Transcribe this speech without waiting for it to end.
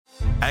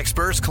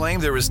Experts claim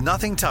there is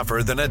nothing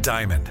tougher than a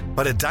diamond.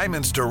 But at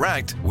Diamonds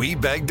Direct, we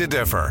beg to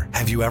differ.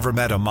 Have you ever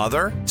met a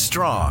mother?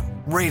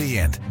 Strong,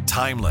 radiant,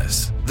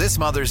 timeless. This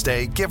Mother's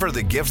Day, give her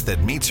the gift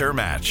that meets her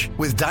match.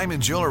 With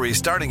diamond jewelry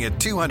starting at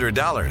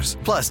 $200.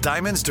 Plus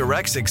Diamonds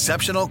Direct's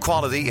exceptional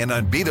quality and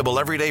unbeatable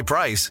everyday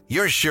price,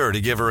 you're sure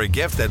to give her a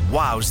gift that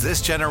wows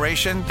this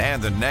generation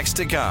and the next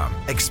to come.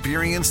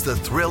 Experience the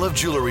thrill of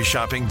jewelry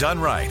shopping done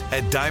right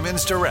at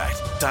Diamonds Direct.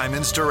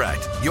 Diamonds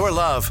Direct. Your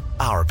love,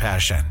 our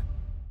passion.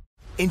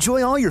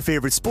 Enjoy all your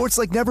favorite sports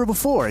like never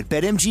before at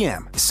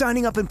BetMGM.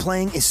 Signing up and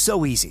playing is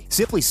so easy.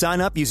 Simply sign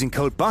up using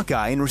code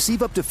Buckeye and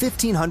receive up to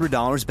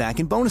 $1,500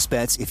 back in bonus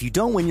bets if you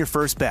don't win your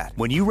first bet.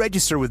 When you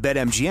register with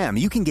BetMGM,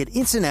 you can get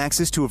instant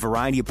access to a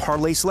variety of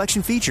parlay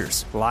selection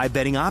features, live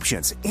betting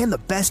options, and the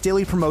best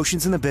daily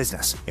promotions in the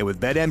business. And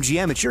with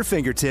BetMGM at your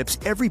fingertips,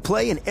 every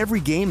play and every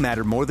game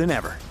matter more than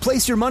ever.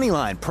 Place your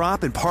moneyline,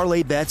 prop, and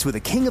parlay bets with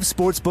the king of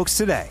sportsbooks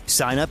today.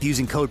 Sign up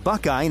using code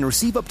Buckeye and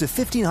receive up to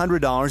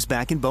 $1,500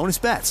 back in bonus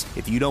bets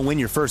if you don't win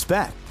your first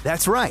bet.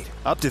 That's right,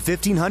 up to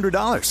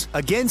 $1,500.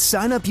 Again,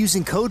 sign up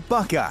using code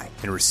Buckeye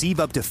and receive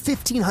up to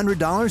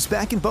 $1,500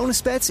 back in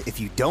bonus bets if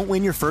you don't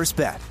win your first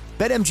bet.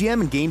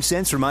 BetMGM and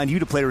GameSense remind you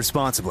to play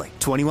responsibly.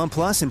 21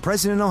 plus and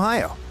present in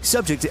Ohio.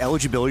 Subject to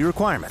eligibility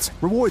requirements.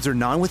 Rewards are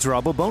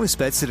non-withdrawable bonus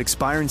bets that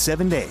expire in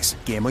 7 days.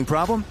 Gambling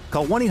problem?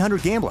 Call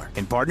 1-800-GAMBLER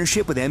in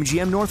partnership with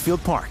MGM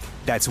Northfield Park.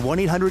 That's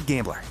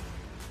 1-800-GAMBLER.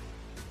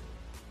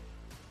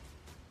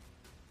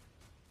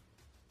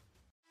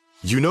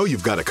 You know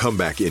you've got a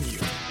comeback in you.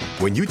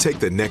 When you take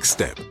the next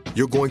step,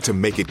 you're going to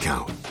make it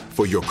count.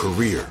 For your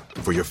career,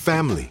 for your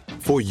family,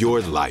 for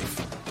your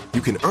life. You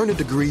can earn a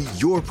degree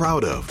you're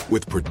proud of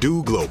with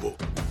Purdue Global.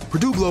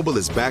 Purdue Global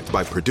is backed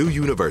by Purdue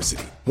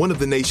University, one of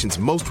the nation's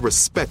most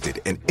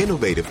respected and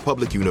innovative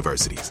public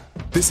universities.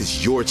 This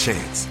is your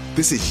chance.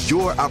 This is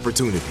your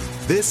opportunity.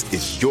 This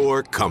is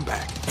your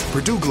comeback.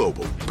 Purdue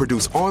Global,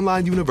 Purdue's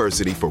online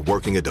university for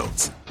working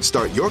adults.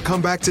 Start your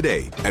comeback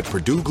today at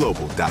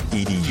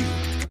purdueglobal.edu.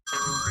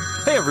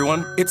 Hey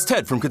everyone, it's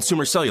Ted from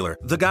Consumer Cellular,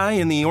 the guy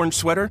in the orange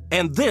sweater,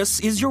 and this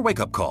is your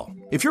wake-up call.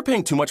 If you're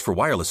paying too much for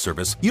wireless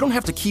service, you don't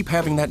have to keep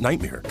having that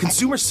nightmare.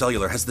 Consumer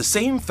Cellular has the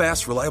same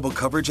fast, reliable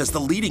coverage as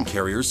the leading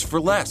carriers for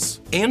less.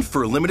 And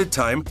for a limited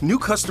time, new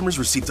customers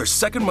receive their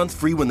second month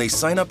free when they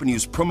sign up and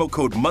use promo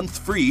code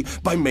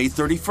MONTHFREE by May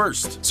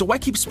 31st. So why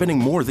keep spending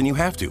more than you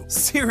have to?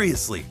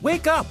 Seriously,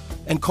 wake up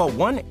and call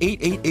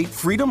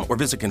 1-888-FREEDOM or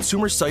visit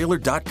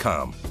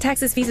consumercellular.com.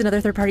 Taxes, fees, and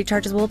other third-party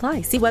charges will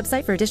apply. See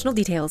website for additional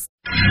details.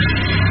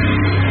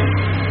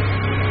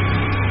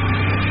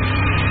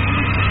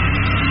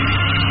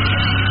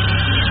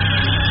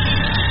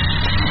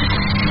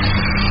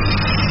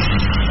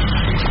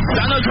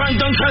 Donald Trump,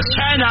 don't trust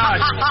China.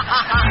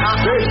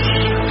 This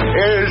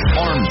is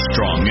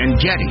Armstrong and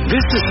Getty.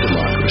 This is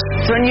democracy.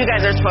 It's when you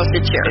guys are supposed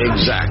to cheer.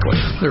 Exactly.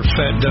 They're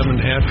fat, dumb,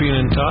 and happy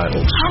and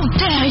entitled. How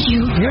dare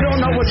you? You don't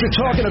know what you're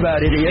talking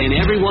about, idiot. And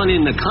everyone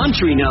in the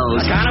country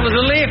knows. I kind of was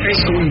a leafy.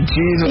 Sweet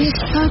Jesus.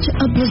 It's such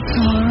a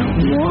bizarre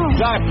world.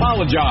 I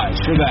apologize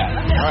for that.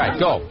 All right,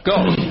 go.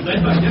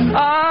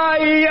 I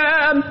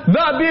am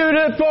the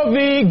beautiful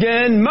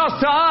vegan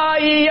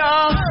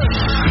Messiah.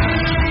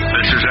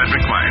 This is Ed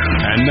McMahon.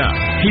 And now,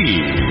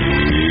 here's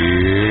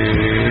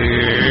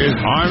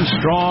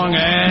Armstrong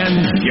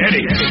and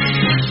Getty.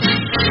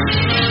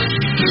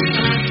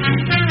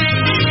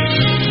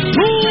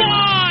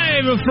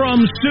 Live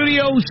from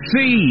Studio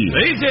C.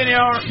 Sí,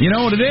 senor. You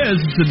know what it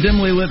is? It's a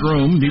dimly lit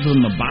room deep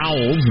in the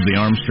bowels of the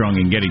Armstrong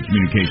and Getty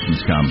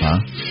Communications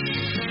compound.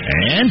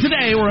 And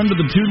today we're under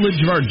the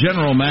tutelage of our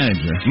general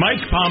manager,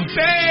 Mike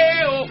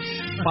Pompeo.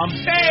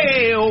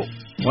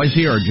 Why is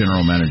he our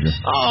general manager?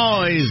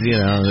 Oh, he's,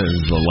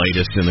 there's the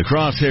latest in the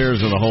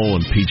crosshairs of the whole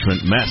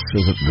impeachment mess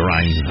as it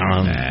grinds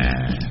on.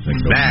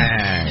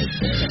 I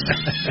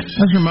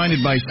was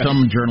reminded by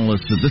some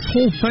journalists that this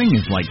whole thing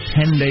is like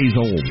 10 days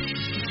old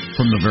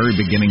from the very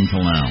beginning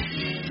till now.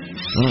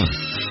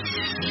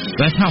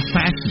 That's how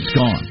fast it's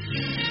gone.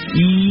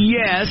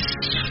 Yes.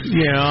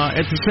 Yeah,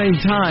 at the same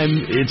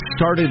time, it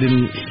started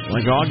in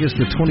like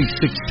August of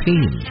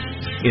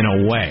 2016, in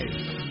a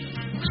way.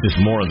 It's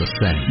just more of the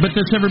same. But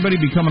that's everybody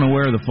becoming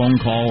aware of the phone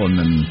call and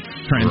then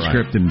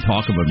transcript and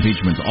talk of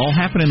impeachments all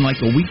happen in like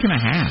a week and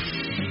a half.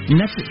 And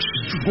that's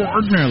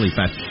extraordinarily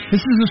fast. This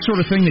is the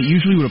sort of thing that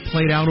usually would have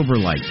played out over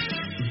like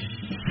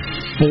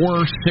 4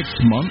 or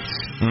 6 months.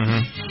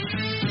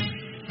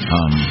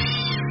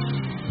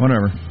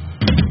 Whatever.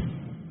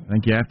 I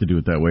think you have to do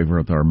it that way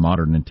with our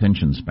modern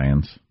attention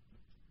spans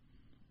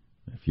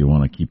if you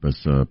want to keep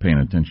us paying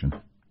attention.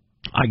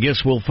 I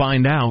guess we'll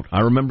find out.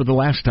 I remember the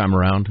last time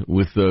around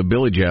with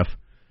Billy Jeff.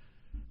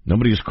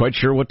 Nobody was quite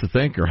sure what to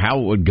think or how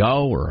it would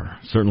go or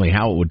certainly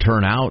how it would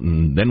turn out.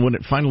 And then when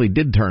it finally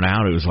did turn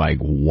out, it was like,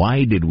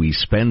 why did we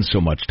spend so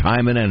much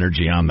time and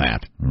energy on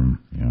that?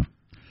 Yeah.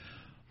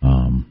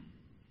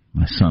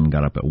 My son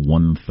got up at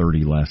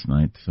 1:30 last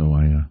night, so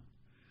I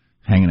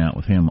hanging out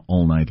with him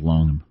all night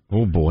long.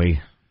 Oh, boy.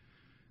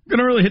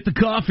 Gonna really hit the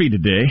coffee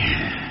today.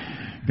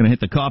 Gonna hit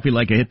the coffee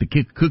like I hit the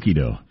cookie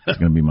dough. It's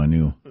gonna be my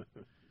new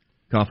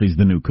Coffee's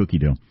the new cookie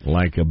dough.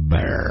 Like a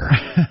bear.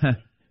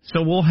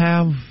 So we'll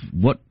have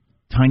what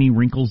tiny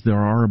wrinkles there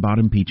are about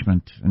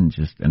impeachment and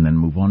then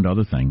move on to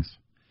other things.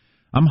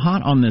 I'm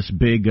hot on this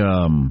big,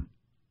 the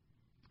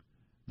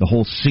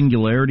whole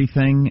singularity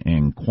thing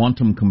and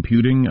quantum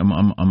computing.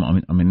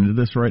 I'm into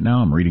this right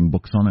now. I'm reading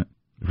books on it.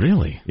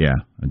 Really? Yeah.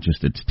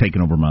 It's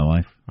taken over my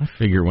life. I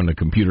figure when the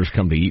computers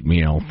come to eat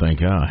me, I'll think,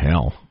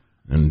 hell,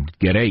 and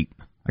get ate.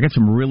 I got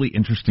some really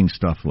interesting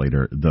stuff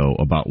later, though,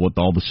 about what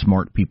all the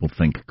smart people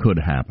think could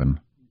happen.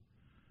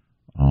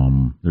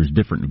 There's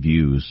different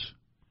views.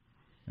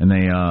 And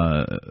they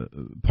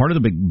part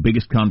of the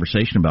biggest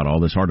conversation about all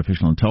this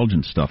artificial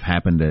intelligence stuff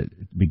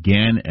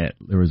began at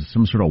there was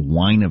some sort of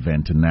wine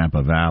event in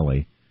Napa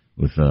Valley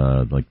with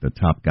like the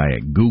top guy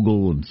at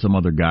Google and some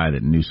other guy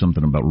that knew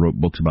something about wrote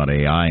books about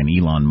AI, and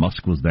Elon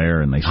Musk was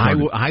there, and they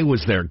started. I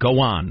was there. Go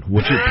on.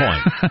 What's your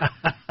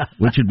point?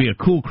 Which would be a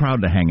cool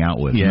crowd to hang out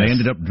with. Yes. And they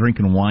ended up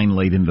drinking wine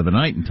late into the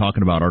night and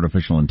talking about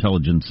artificial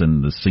intelligence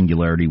and the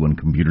singularity when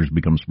computers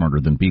become smarter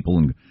than people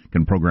and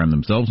can program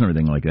themselves and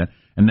everything like that.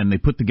 And then they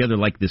put together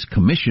like this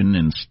commission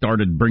and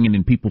started bringing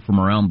in people from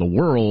around the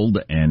world,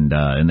 and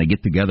they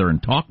get together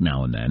and talk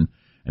now and then.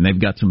 And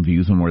they've got some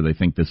views on where they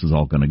think this is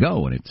all going to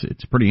go, and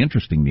it's pretty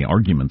interesting, the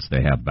arguments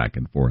they have back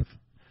and forth.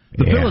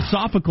 The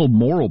philosophical,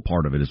 moral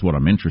part of it is what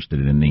I'm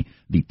interested in.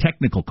 The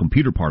technical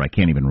computer part I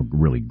can't even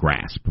really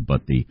grasp,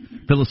 but the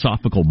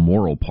philosophical,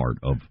 moral part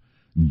of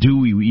do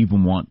we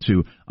even want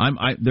to...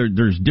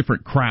 There's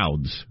different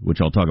crowds,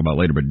 which I'll talk about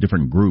later, but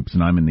different groups,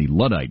 and I'm in the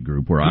Luddite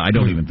group, where I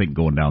don't even think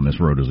going down this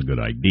road is a good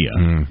idea.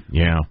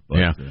 Yeah.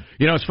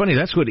 It's funny,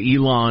 that's what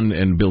Elon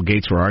and Bill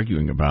Gates were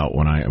arguing about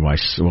when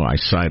I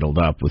sidled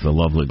up with a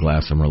lovely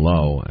glass of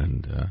Merlot,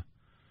 and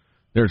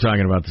they were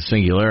talking about the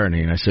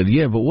singularity, and I said,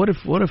 yeah, but what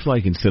if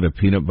like, instead of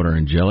peanut butter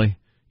and jelly,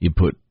 you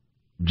put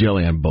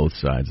jelly on both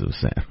sides of the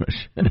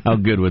sandwich? How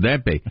good would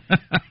that be?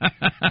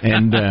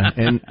 And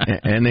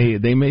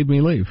they made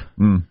me leave.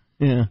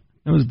 Yeah,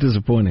 it was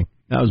disappointing.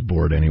 I was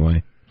bored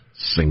anyway.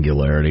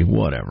 Singularity,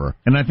 whatever.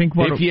 And I think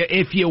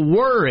if you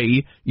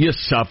worry, you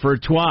suffer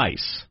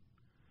twice.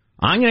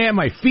 I'm going to have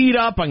my feet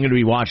up. I'm going to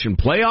be watching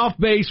playoff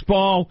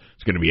baseball.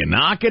 It's going to be a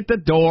knock at the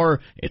door.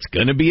 It's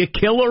going to be a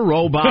killer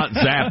robot.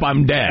 Zap,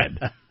 I'm dead.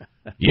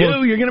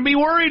 You're going to be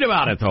worried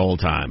about it the whole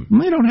time.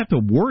 Well, you don't have to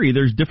worry.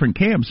 There's different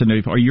camps, and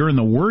if you're in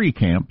the worry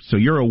camp, so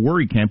you're a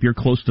worry camp, you're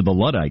close to the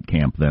Luddite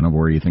camp then, of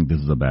where you think this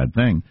is a bad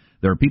thing.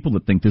 There are people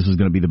that think this is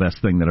going to be the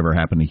best thing that ever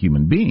happened to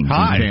human beings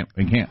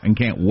and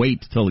can't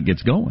wait till it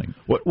gets going.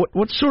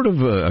 What sort of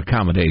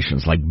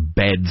accommodations, like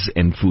beds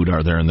and food,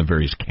 are there in the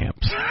various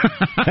camps?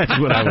 That's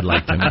what I would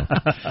like to know.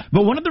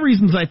 But one of the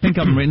reasons I think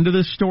I'm into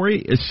this story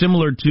is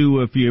similar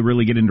to if you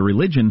really get into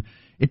religion.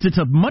 It's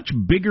a much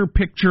bigger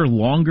picture,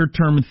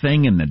 longer-term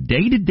thing, and the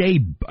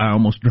day-to-day... I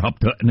almost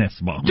dropped an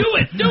S-bomb. Do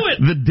it!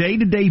 The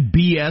day-to-day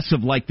BS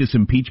of, like, this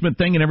impeachment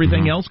thing and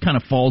everything else kind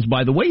of falls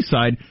by the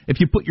wayside if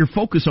you put your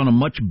focus on a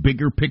much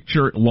bigger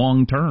picture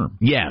long-term.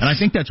 Yes. And I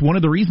think that's one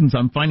of the reasons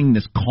I'm finding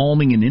this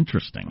calming and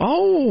interesting.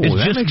 Oh,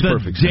 that makes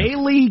perfect sense.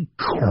 Daily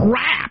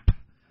crap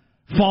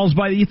falls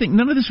by... You think,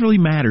 none of this really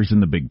matters in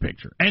the big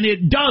picture. And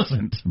it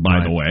doesn't,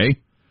 by the way.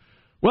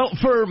 Well,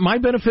 for my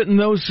benefit and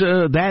those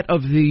that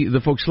of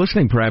the folks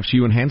listening, perhaps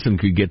you and Hanson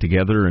could get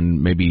together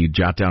and maybe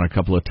jot down a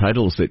couple of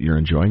titles that you're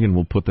enjoying, and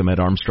we'll put them at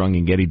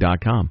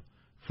ArmstrongandGetty.com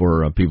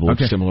for people with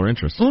similar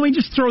interests. Let me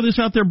just throw this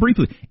out there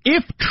briefly.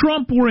 If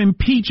Trump were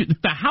impeached,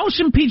 if the House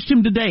impeached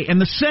him today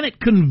and the Senate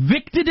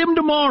convicted him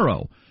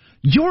tomorrow,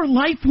 your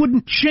life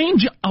wouldn't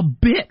change a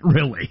bit,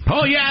 really.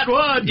 Oh, yeah, it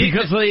would,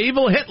 because the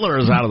evil Hitler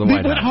is out of the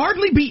White House. It would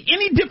hardly be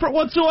any different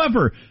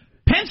whatsoever.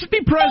 Pence would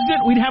be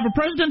president. We'd have a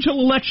presidential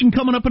election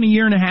coming up in a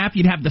year and a half.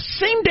 You'd have the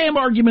same damn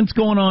arguments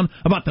going on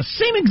about the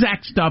same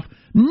exact stuff.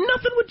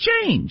 Nothing would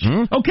change.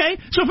 Okay?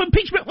 So if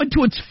impeachment went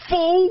to its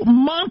full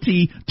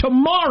Monty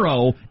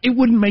tomorrow, it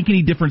wouldn't make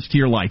any difference to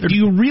your life. Do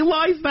you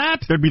realize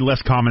that? There'd be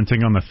less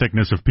commenting on the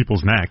thickness of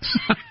people's necks.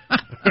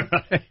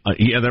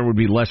 Yeah, there would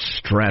be less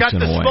stress Got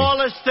in a way. the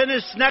smallest,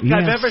 thinnest neck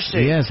I've ever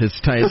seen. Yes,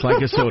 it's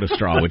like a soda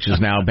straw, which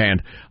is now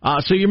banned.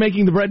 So you're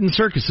making the bread and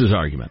circuses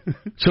argument.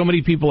 So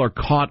many people are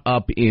caught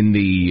up in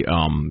the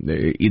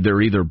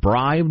either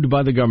bribed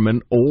by the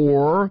government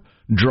or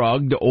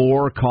drugged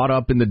or caught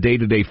up in the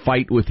day-to-day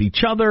fight with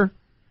each other,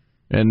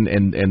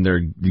 and they're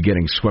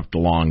getting swept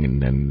along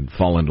and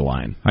fall into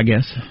line, I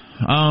guess.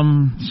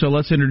 So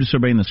let's introduce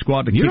everybody in the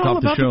squad to kick off the show. You're all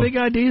about the big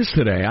ideas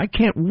today. I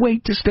can't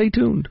wait to stay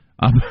tuned.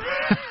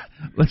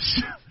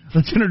 Let's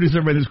introduce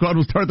everybody in the squad.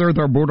 We'll start there with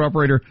our board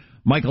operator,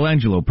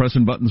 Michelangelo,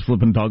 pressing buttons,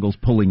 flipping toggles,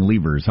 pulling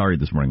levers. How are you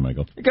this morning,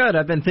 Michael? Good.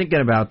 I've been thinking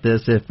about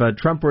this. If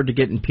Trump were to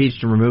get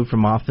impeached and removed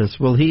from office,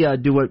 will he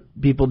do what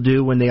people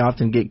do when they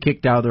often get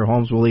kicked out of their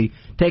homes? Will he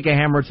take a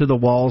hammer to the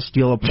wall,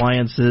 steal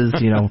appliances,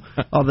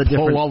 all the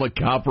different... Pull all the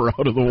copper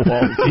out of the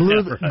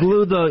wall.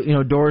 glue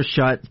the doors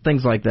shut,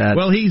 things like that.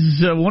 Well,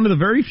 he's one of the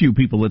very few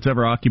people that's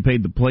ever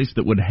occupied the place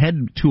that would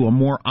head to a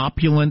more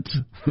opulent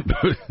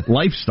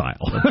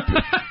lifestyle.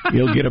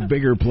 He'll get a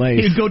bigger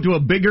place. He'd go to a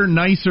bigger,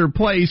 nicer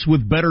place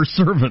with better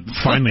servants.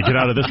 Finally get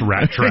out of this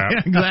rat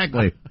trap.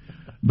 Exactly.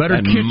 better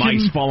and kitchen,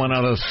 mice falling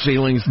out of the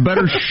ceilings,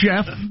 better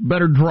chef,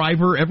 better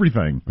driver,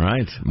 everything.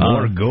 Right.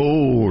 More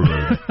gold.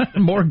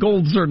 More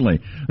gold, certainly.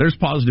 There's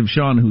positive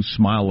Sean, whose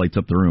smile lights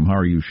up the room. How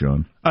are you,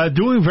 Sean?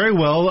 Doing very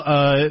well.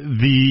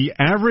 The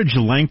average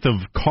length of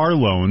car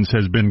loans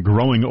has been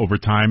growing over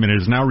time and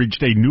has now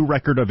reached a new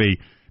record of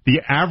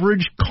the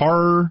average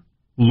car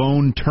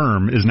loan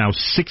term is now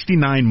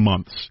 69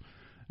 months.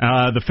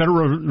 The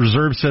Federal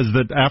Reserve says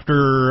that after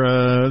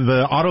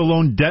the auto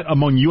loan debt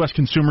among U.S.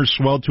 consumers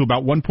swelled to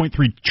about $1.3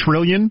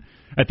 trillion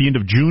at the end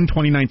of June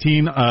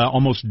 2019,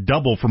 almost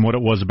double from what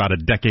it was about a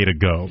decade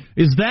ago.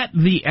 Is that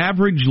the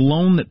average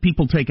loan that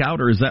people take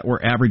out, or is that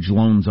where average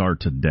loans are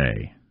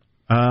today?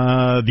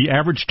 The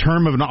average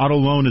term of an auto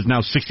loan is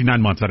now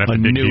 69 months. I'd have to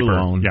dig deeper.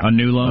 Loan. Yeah. A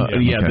new loan?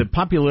 Yeah, okay. The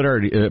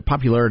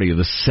popularity of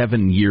the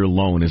 7-year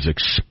loan has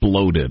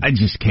exploded. I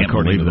just can't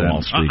believe to the that.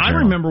 Wall Street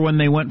I remember when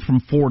they went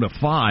from 4 to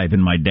 5,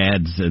 and my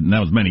dad said, and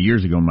that was many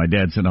years ago, and my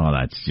dad said, oh,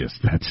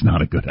 that's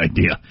not a good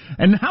idea.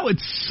 And now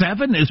it's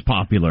 7 is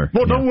popular.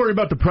 Well, don't worry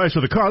about the price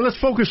of the car. Let's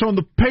focus on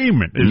the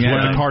payment, is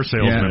what the car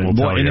salesman will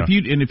tell you.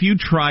 If you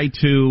try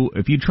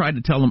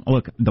to tell them,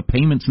 look, the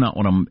payment's not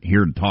what I'm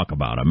here to talk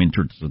about. I'm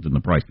interested in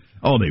the price.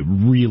 Oh, they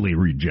really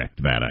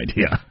reject that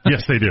idea.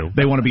 Yes, they do.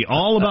 They want to be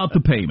all about the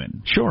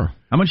payment. Sure.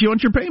 How much you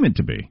want your payment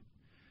to be?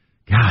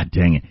 God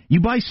dang it. You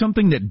buy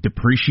something that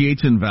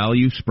depreciates in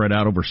value spread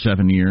out over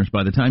 7 years,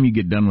 by the time you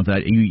get done with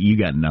that, you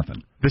got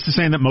nothing. This is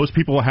saying that most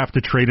people have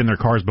to trade in their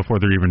cars before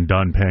they're even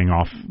done paying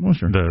off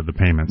the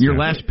payments. Your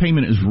last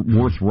payment is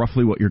worth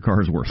roughly what your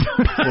car is worth.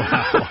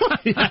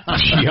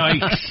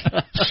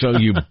 Yikes. So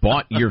you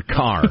bought your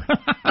car,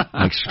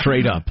 like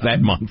straight up,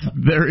 that month.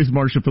 There is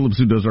Marshall Phillips,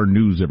 who does our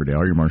news every day. How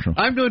are you, Marshall?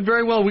 I'm doing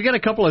very well. We got a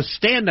couple of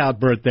standout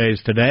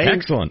birthdays today.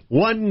 Excellent.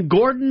 One,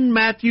 Gordon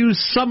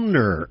Matthews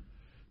Sumner.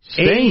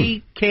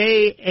 Sting.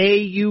 A.K.A.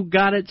 You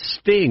got it,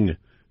 Sting.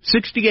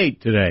 68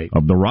 today.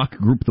 Of the rock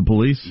group The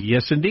Police?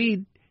 Yes,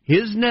 indeed.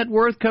 His net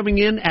worth coming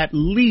in at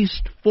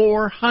least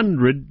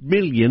 $400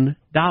 million.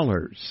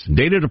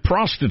 Dated a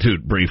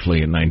prostitute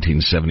briefly in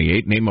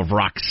 1978, name of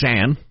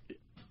Roxanne.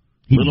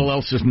 Little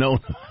else is known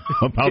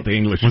about the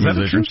English musician. Was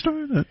that a true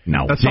story?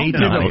 No.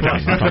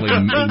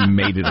 Probably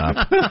made it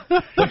up.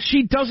 But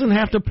she doesn't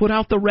have to put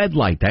out the red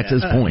light. That's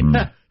his point.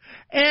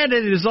 And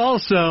it is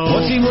also...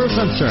 What's he worth?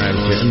 I'm sorry.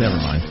 Never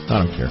mind.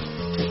 I don't care.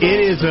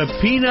 It is a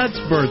Peanuts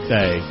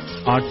birthday.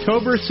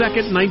 October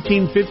 2nd,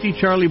 1950,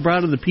 Charlie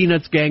Brown and the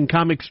Peanuts Gang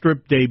comic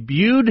strip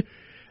debuted.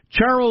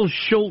 Charles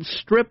Schulz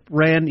strip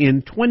ran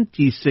in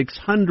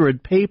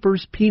 2,600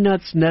 papers.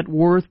 Peanuts net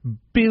worth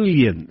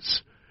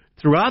billions.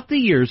 Throughout the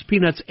years,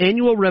 Peanuts'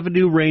 annual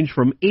revenue ranged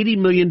from $80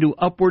 million to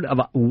upward of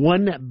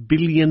 $1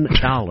 billion.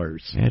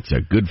 It's a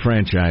good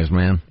franchise,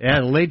 man.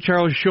 And late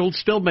Charles Schulz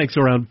still makes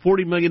around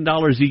 $40 million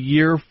a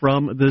year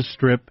from the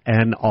strip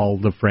and all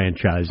the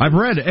franchises. I've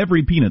read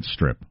every Peanuts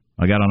strip.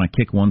 I got on a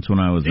kick once when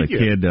I was a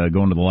kid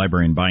going to the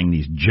library and buying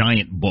these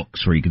giant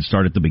books where you could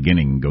start at the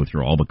beginning and go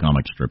through all the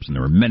comic strips, and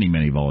there were many,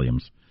 many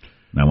volumes.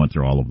 And I went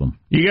through all of them.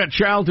 You got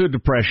childhood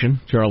depression,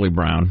 Charlie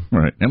Brown.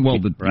 Right. And,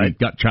 you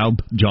got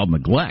child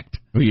neglect.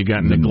 Well, you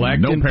got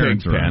neglect no and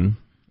parents Pigpen.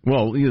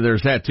 Well,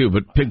 there's that, too,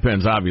 but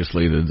Pigpen's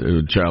obviously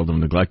the child of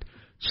neglect.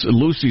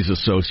 Lucy's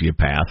a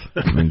sociopath.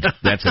 I mean,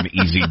 that's an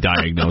easy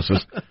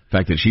diagnosis. The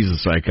fact that she's a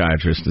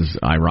psychiatrist is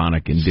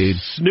ironic indeed.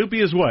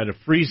 Snoopy is what, a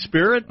free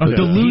spirit? A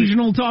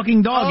delusional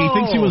talking dog. He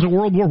thinks he was a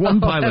World War I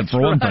pilot,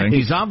 for one thing.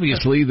 He's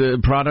obviously the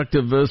product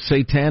of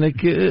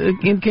satanic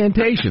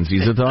incantations.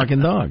 He's a talking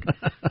dog.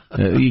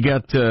 You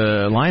got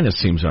Linus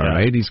seems all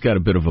right. He's got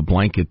a bit of a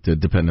blanket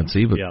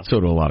dependency, but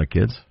so do a lot of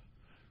kids.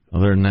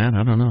 Other than that,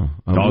 I don't know.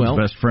 Dog's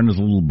best friend is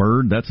a little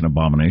bird. That's an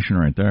abomination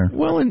right there.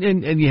 Well,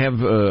 and you have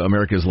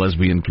America's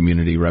lesbian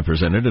community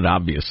represented,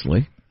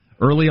 obviously.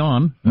 Early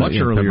on, much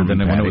earlier than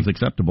when it was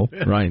acceptable.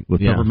 Right.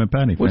 With Peppermint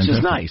Patty. Which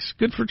is nice.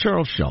 Good for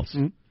Charles Schulz.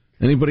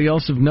 Mm-hmm. Anybody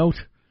else of note?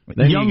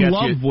 Then Young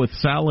Love with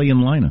Sally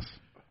and Linus.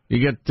 You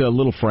get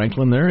Little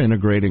Franklin there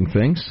integrating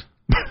things.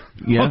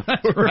 Yeah.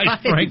 That's right,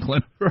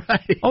 Franklin.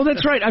 Right. Oh,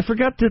 that's right. I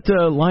forgot that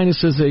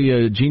Linus is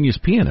a genius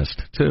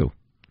pianist, too.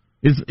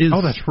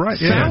 Oh, that's right.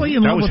 Sally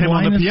in love with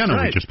Linus? On the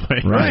piano we just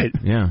played. Right.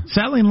 Yeah.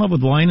 Sally in love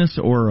with Linus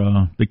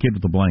or the kid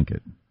with the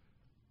blanket?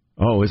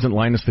 Oh, isn't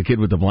Linus the kid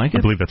with the blanket?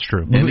 I believe that's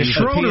true. And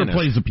Schroeder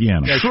plays the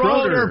piano. Yeah,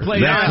 Schroeder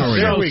plays the piano.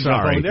 There we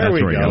go.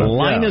 There we go.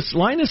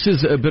 Linus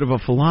is a bit of a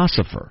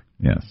philosopher.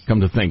 Yes.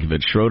 Come to think of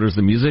it, Schroeder's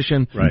the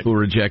musician who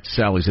rejects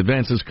Sally's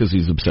advances because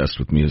he's obsessed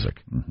with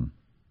music. Mm-hmm.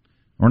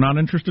 Or not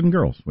interested in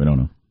girls. We don't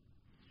know.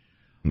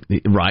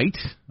 Right.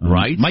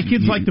 My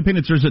kids like the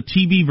Peanuts. There's a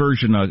TV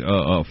version,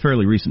 a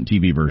fairly recent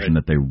TV version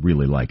that they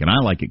really like, and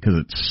I like it because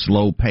it's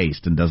slow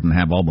paced and doesn't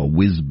have all the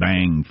whiz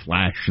bang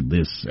flash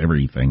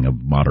everything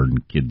of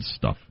modern kids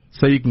stuff.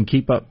 So you can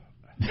keep up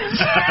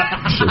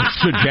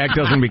so Jack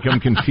doesn't become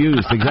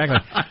confused. Exactly.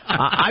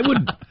 I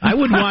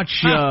would watch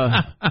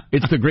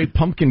It's the Great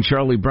Pumpkin,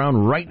 Charlie Brown,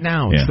 right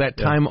now. It's that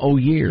time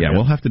year. Yeah,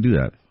 we'll have to do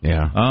that.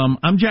 Yeah.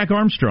 I'm Jack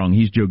Armstrong.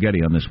 He's Joe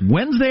Getty on this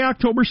Wednesday,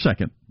 October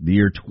 2nd, the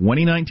year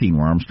 2019.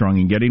 We're Armstrong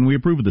and Getty, and we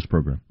approve of this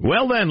program.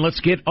 Well, then, let's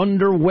get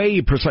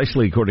underway,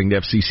 precisely according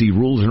to FCC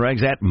rules and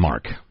regs at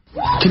Mark.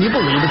 Can you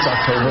believe it's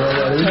October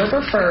already? October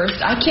 1st.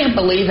 I can't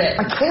believe it.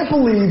 I can't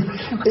believe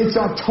it's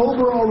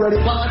October already.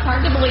 Well, it's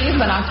hard to believe,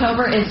 but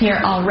October is here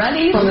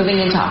already. We're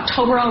moving into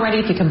October already,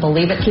 if you can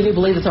believe it. Can you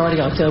believe it's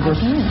already October?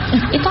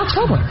 It's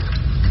October.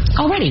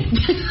 Already.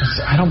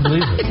 I don't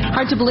believe it.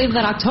 Hard to believe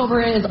that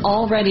October is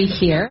already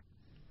here.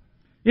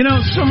 You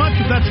know, so much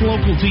of that's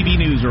local TV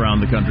news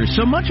around the country.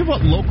 So much of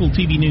what local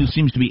TV news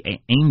seems to be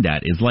aimed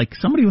at is like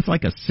somebody with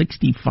like a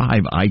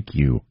 65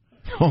 IQ.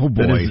 Oh,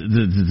 boy.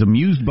 That is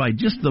amused by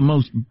just the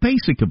most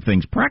basic of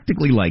things,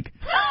 practically like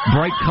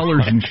bright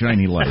colors and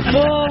shiny lights.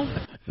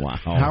 Wow.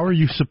 How are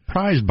you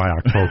surprised by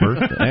October?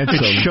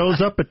 It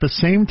shows up at the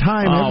same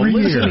time every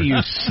year. Listen to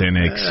you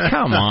cynics.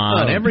 Come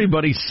on.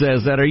 Everybody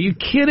says that. Are you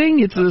kidding?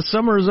 It's the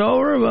summer's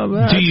over.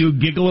 Do you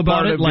giggle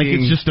about it like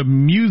it's just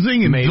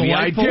amusing and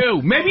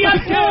delightful? Maybe I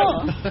do.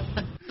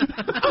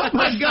 Oh,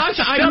 my gosh,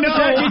 I know.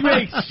 It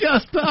makes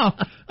just up.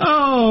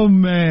 Oh,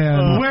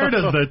 man. Where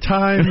does the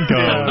time go?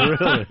 Yeah,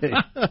 really.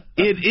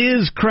 It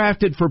is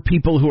crafted for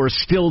people who are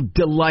still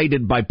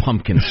delighted by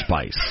pumpkin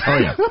spice. Oh,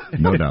 yeah.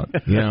 No doubt.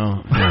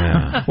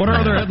 What are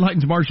other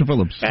headlines, Marshall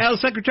Phillips? Well,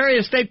 Secretary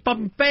of State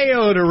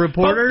Pompeo to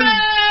reporters.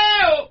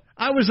 Pompeo!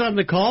 I was on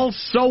the call,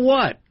 so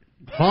what?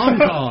 Hong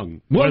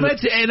Kong. Well,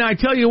 and I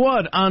tell you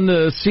what, on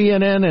the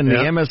CNN and the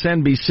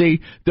MSNBC,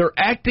 they're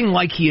acting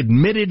like he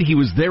admitted he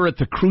was there at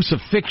the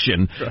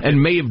crucifixion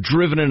and may have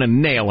driven in a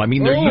nail. I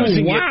mean,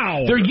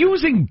 they're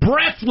using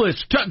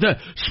breathless, the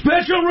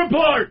special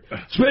report,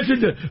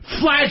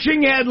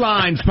 flashing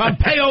headlines.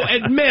 Pompeo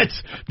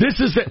admits this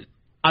is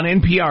on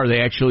NPR.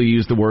 They actually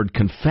use the word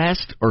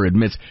confessed or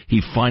admits.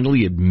 He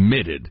finally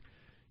admitted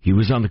he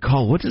was on the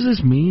call. What does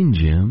this mean,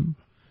 Jim?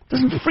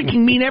 Doesn't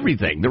freaking mean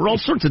everything. There were all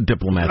sorts of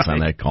diplomats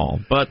on that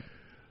call. But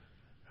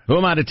who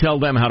am I to tell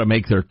them how to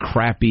make their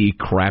crappy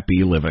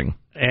living?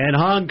 And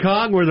Hong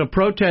Kong, where the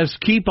protests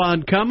keep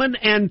on coming,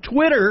 and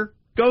Twitter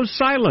goes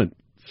silent.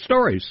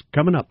 Stories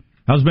coming up.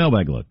 How's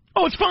Mailbag Load?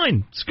 Oh, it's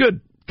fine. It's good.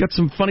 Got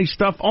some funny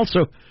stuff.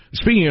 Also,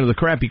 speaking of the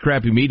crappy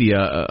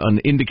media, an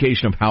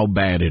indication of how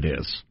bad it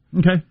is.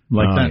 Okay,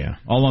 that. Yeah.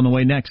 All on the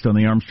way next on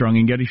the Armstrong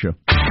and Getty Show.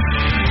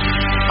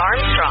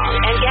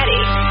 Armstrong and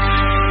Getty.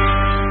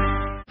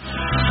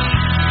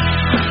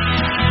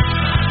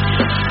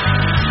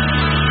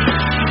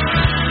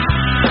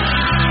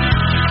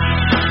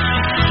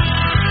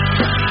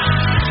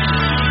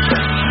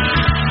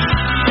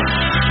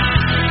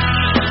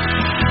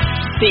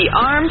 The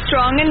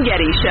Armstrong and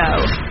Getty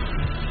Show.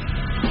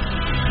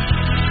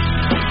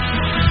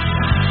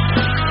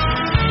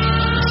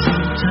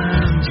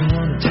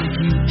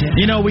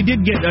 You know, we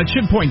did get, I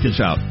should point this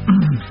out,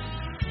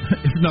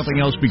 if nothing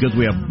else, because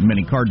we have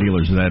many car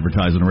dealers that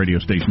advertise on radio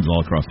stations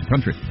all across the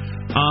country.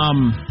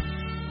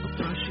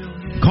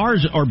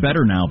 Cars are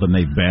better now than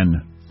they've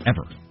been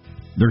ever.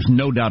 There's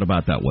no doubt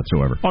about that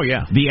whatsoever. Oh,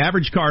 yeah. The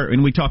average car,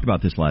 and we talked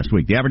about this last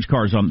week, the average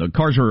cars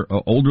are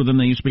older than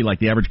they used to be. Like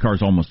the average car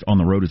is almost on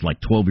the road is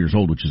like 12 years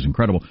old, which is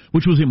incredible,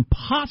 which was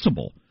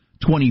impossible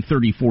 20,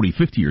 30, 40,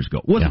 50 years ago.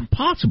 It wasn't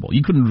possible.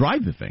 You couldn't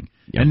drive the thing.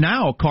 Yeah. And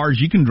now cars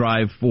you can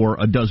drive for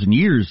a dozen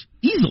years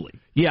easily.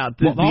 Yeah,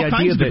 all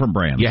kinds of different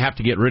brands. You have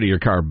to get rid of your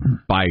car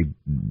by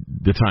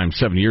the time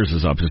 7 years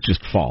is up. It's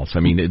just false.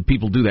 I mean,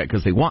 people do that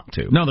because they want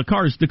to. No, the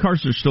cars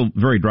are still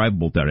very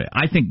drivable today.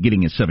 I think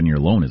getting a 7-year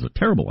loan is a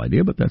terrible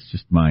idea, but that's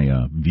just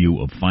my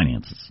view of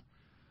finances.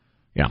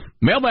 Yeah.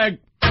 Mailbag.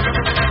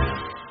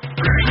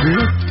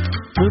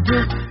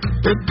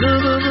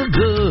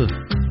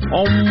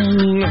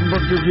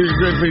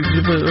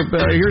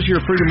 Here's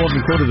your Freedom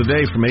Loving quote of the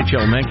day from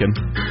H.L. Mencken.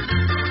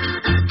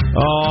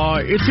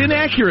 It's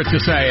inaccurate to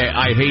say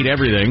I hate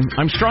everything.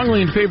 I'm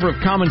strongly in favor of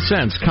common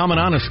sense, common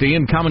honesty,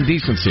 and common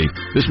decency.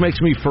 This makes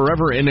me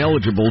forever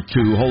ineligible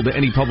to hold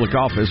any public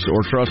office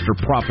or trust or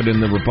profit in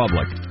the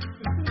republic.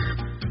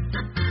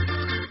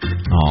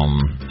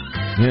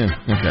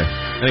 Okay.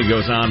 And it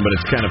goes on, but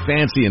it's kind of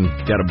fancy and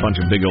got a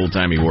bunch of big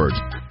old-timey words.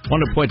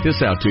 Want to point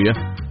this out to you.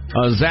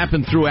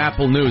 Zapping through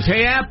Apple News.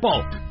 Hey,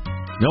 Apple!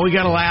 No, we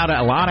got a lot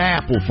of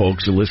Apple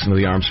folks who listen to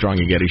the Armstrong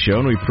and Getty Show,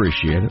 and we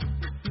appreciate it.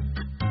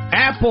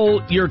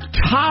 Apple, your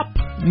top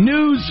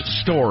news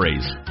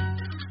stories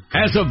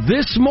as of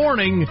this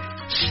morning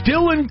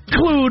still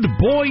include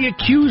boy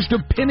accused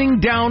of pinning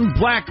down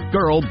black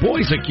girl,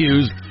 boys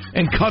accused,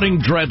 and cutting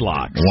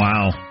dreadlocks.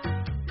 Wow.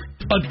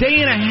 A day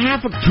and a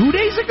half, 2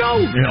 days ago?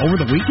 Yeah, over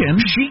the weekend.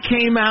 She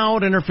came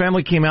out and her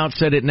family came out,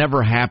 said it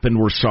never happened.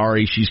 We're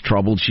sorry. She's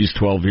troubled. She's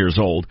 12 years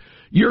old.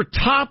 Your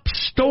top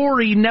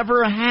story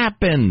never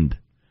happened.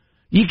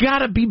 You got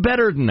to be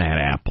better than that,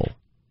 Apple.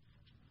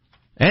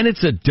 – And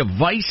it's a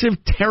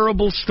divisive,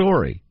 terrible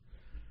story.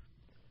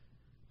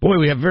 Boy,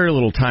 we have very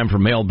little time for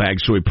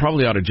mailbags, so we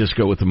probably ought to just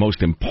go with the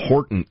most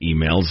important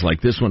emails,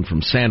 like this one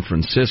from San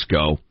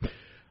Francisco.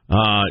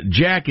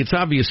 Jack, it's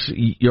obvious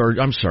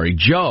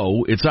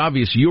Joe, it's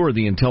obvious you're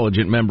the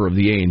intelligent member of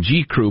the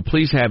A&G crew.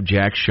 Please have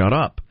Jack shut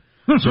up.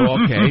 So,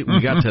 okay,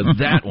 we got to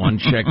that one.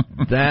 Check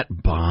that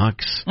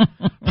box.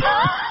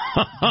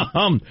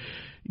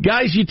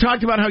 Guys, you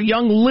talked about how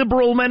young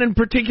liberal men in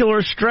particular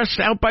are stressed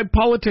out by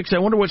politics. I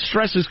wonder what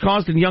stress is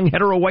caused in young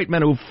hetero white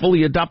men who have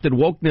fully adopted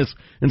wokeness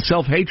and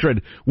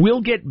self-hatred.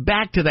 We'll get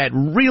back to that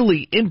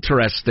really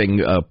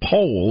interesting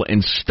poll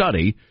and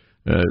study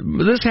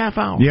this half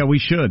hour. Yeah, we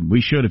should.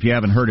 We should if you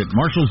haven't heard it.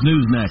 Marshall's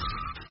News next.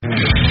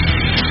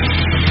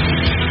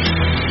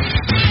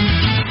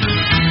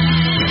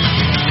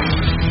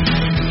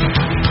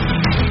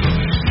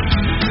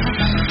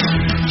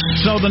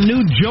 So the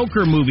new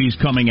Joker movie's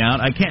coming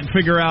out. I can't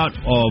figure out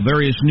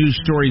various news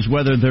stories,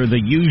 whether they're the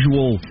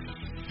usual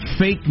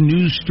fake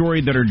news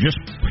story that are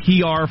just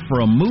PR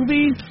for a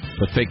movie.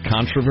 The fake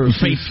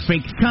controversy.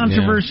 Fake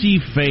controversy,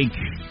 fake,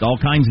 all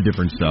kinds of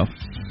different stuff.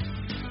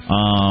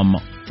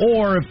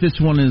 Or if this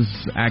one is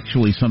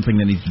actually something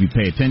that needs to be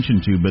paid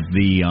attention to. But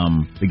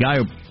the guy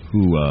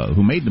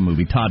who made the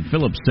movie, Todd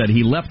Phillips, said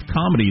he left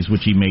comedies,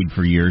 which he made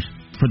for years,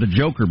 for the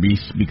Joker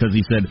beast, because he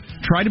said,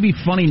 try to be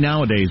funny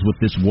nowadays with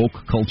this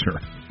woke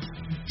culture.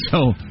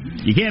 So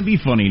you can't be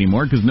funny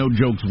anymore because no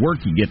jokes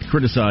work. You get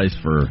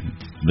criticized for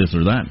this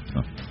or that.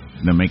 So,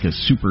 to make a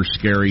super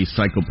scary,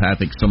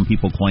 psychopathic, some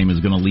people claim is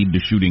going to lead to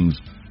shootings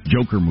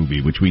Joker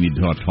movie, which we need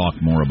to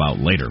talk more about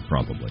later,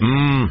 probably.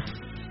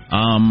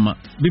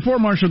 Before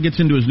Marshall gets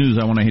into his news,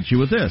 I want to hit you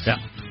with this. Yeah.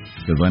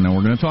 Because I know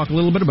we're going to talk a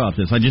little bit about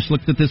this. I just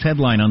looked at this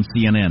headline on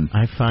CNN.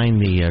 I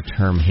find the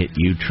term hit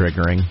you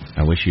triggering.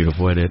 I wish you'd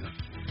avoid it.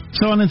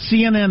 So on the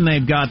CNN,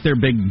 they've got their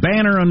big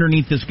banner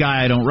underneath this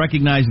guy I don't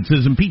recognize. It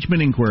says impeachment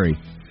inquiry.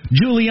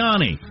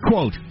 Giuliani,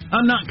 quote,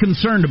 I'm not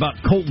concerned about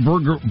Kurt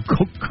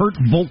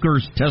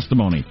Volker's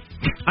testimony.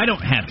 I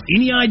don't have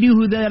any idea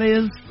who that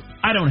is.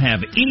 I don't have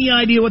any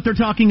idea what they're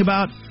talking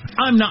about.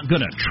 I'm not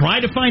going to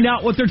try to find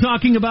out what they're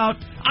talking about.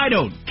 I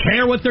don't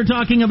care what they're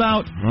talking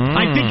about.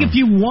 I think if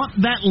you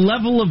want that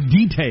level of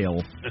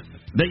detail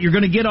that you're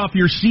going to get off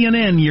your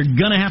CNN, you're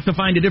going to have to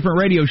find a different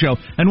radio show.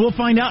 And we'll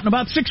find out in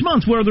about 6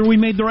 months whether we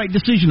made the right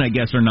decision, I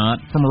guess, or not,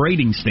 from a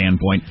rating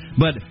standpoint.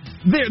 But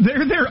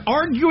they're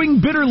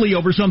arguing bitterly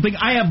over something.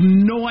 I have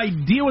no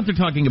idea what they're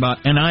talking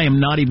about, and I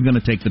am not even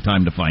going to take the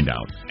time to find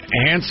out.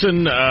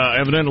 Hanson,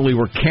 evidently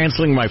we're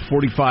canceling my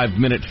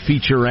 45-minute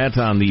featurette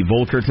on the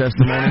Volker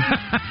testimony.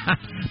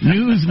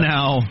 News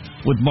now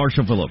with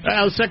Marshall Phillips.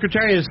 Well,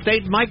 Secretary of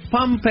State Mike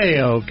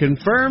Pompeo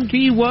confirmed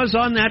he was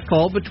on that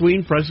call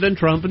between President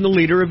Trump and the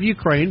leader of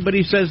Ukraine, but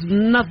he says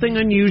nothing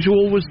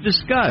unusual was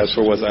discussed. As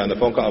for was I on the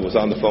phone call, I was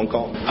on the phone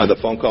call. The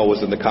phone call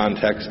was in the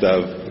context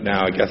of,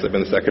 now I guess I've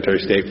been the Secretary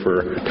of State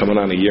for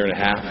coming on a year and a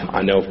half.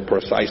 I know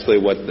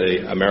precisely what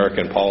the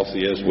American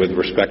policy is with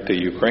respect to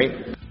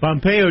Ukraine.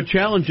 Pompeo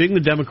challenging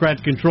the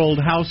Democrat-controlled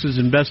House's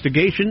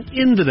investigation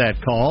into that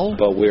call.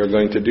 But we are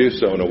going to do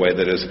so in a way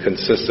that is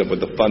consistent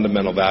with the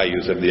fundamental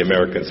values of the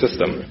American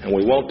system. And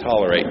we won't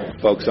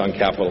tolerate folks on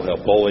Capitol Hill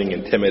bullying,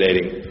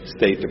 intimidating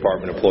State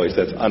Department employees.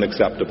 That's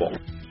unacceptable.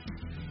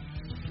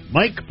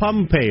 Mike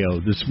Pompeo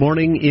this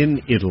morning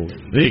in Italy.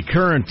 The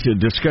current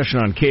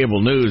discussion on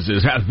cable news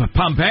is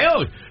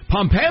Pompeo's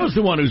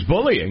the one who's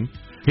bullying.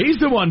 He's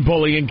the one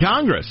bullying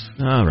Congress.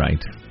 All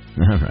right.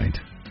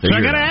 So I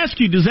got to ask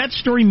you, does that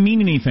story mean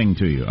anything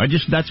to you?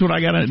 That's what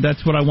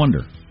I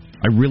wonder.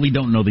 I really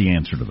don't know the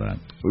answer to that.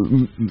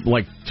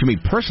 Like, to me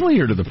personally,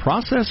 or to the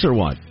process, or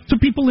what? To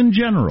people in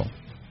general.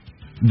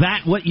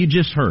 What you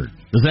just heard,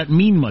 does that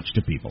mean much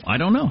to people? I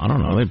don't know.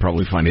 They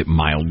probably find it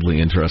mildly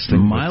interesting.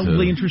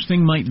 Mildly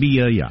interesting might be,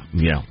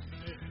 Yeah.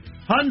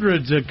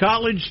 Hundreds of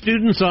college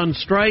students on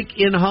strike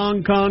in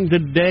Hong Kong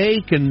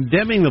today,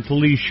 condemning the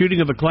police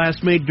shooting of a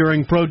classmate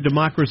during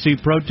pro-democracy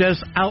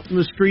protests, out in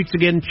the streets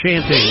again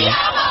chanting.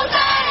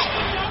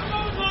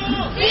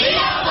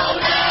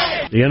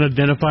 The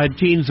unidentified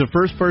teen's the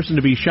first person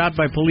to be shot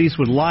by police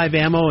with live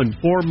ammo in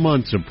 4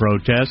 months of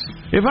protests.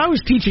 If I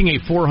was teaching a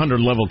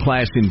 400-level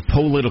class in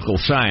political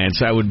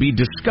science, I would be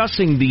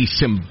discussing the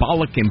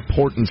symbolic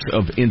importance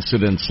of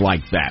incidents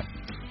like that.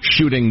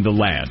 Shooting the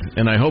lad,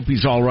 and I hope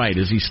he's all right.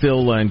 Is he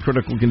still in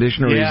critical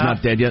condition, or he's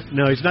not dead yet?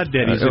 No, he's not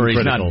dead. He's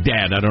not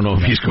dead. I don't know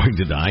if he's going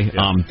to die.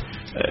 Yeah.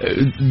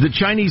 The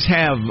Chinese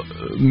have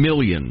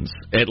millions,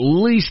 at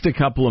least a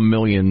couple of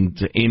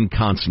millions, in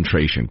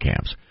concentration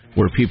camps,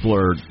 where people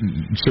are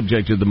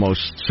subjected to the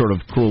most sort of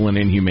cruel and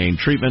inhumane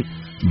treatment,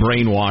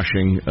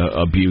 brainwashing,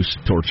 abuse,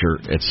 torture,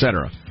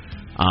 etc.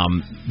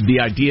 The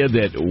idea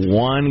that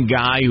one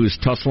guy who's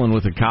tussling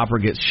with a copper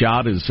gets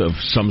shot is of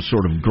some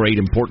sort of great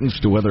importance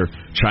to whether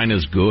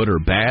China's good or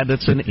bad,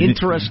 that's an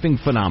interesting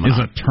phenomenon.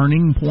 Is a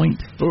turning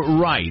point?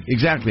 Right,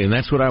 exactly. And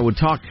that's what I would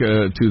talk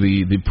to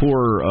the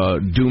poor,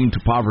 doomed to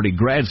poverty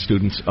grad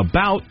students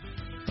about.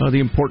 The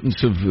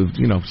importance of,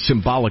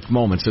 symbolic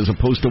moments as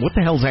opposed to what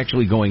the hell's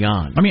actually going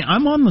on. I mean,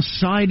 I'm on the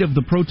side of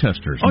the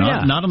protesters,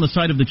 not on the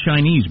side of the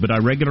Chinese, but I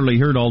regularly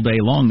heard all day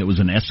long there was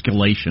an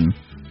escalation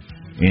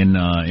in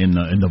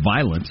the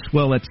violence.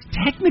 Well, that's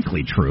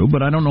technically true,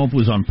 but I don't know if it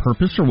was on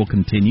purpose or will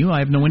continue. I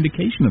have no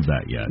indication of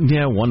that yet.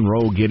 Yeah, one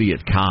rogue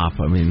idiot cop.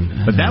 I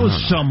mean, but that was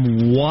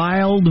some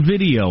wild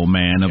video,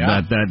 man, of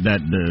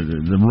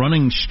the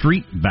running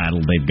street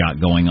battle they've got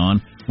going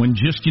on. When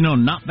just,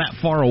 not that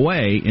far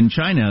away in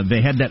China,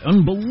 they had that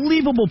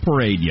unbelievable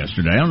parade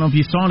yesterday. I don't know if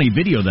you saw any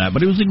video of that,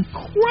 but it was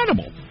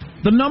incredible.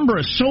 The number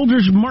of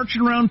soldiers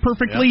marching around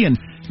perfectly, and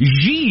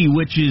Xi,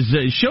 which is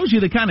shows you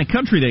the kind of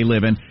country they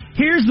live in.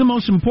 Here's the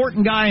most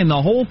important guy in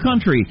the whole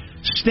country,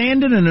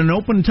 standing in an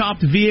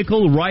open-topped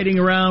vehicle, riding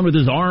around with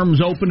his arms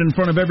open in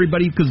front of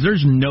everybody, because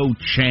there's no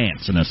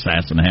chance an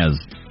assassin has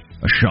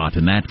a shot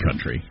in that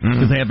country,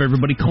 because they have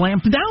everybody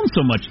clamped down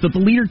so much that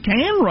the leader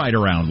can ride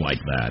around like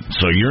that.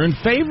 So you're in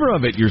favor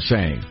of it, you're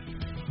saying?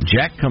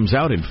 Jack comes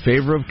out in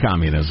favor of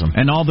communism.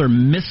 And all their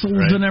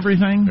missiles and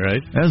everything.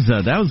 Right.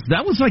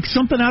 That was like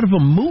something out of a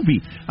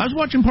movie. I was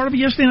watching part of it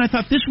yesterday, and I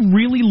thought, this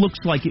really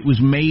looks like it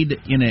was made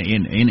in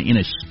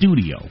a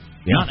studio,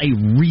 not a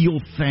real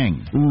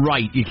thing.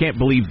 Right. You can't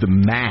believe the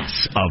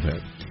mass of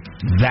it.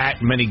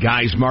 That many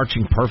guys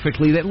marching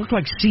perfectly. That looked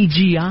like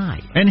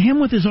CGI. And him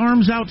with his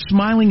arms out,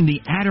 smiling,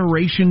 the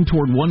adoration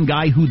toward one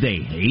guy who they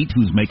hate,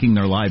 who's making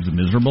their lives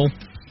miserable.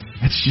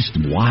 That's just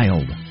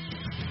wild.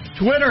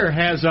 Twitter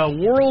has a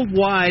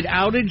worldwide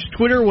outage.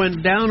 Twitter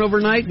went down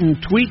overnight, and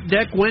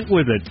TweetDeck went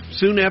with it.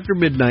 Soon after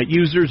midnight,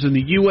 users in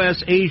the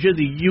U.S., Asia,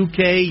 the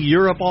UK,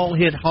 Europe all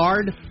hit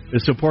hard. The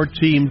support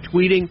team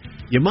tweeting,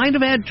 "You might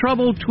have had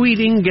trouble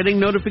tweeting, getting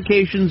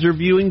notifications, or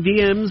viewing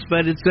DMs,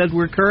 but it said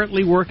we're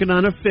currently working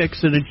on a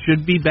fix, and it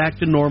should be back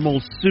to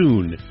normal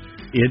soon."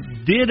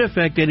 It did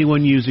affect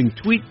anyone using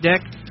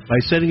TweetDeck by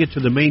sending it to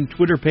the main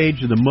Twitter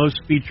page, and the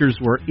most features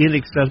were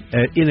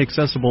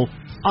inaccessible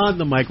on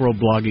the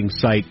microblogging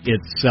site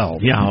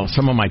itself. Yeah,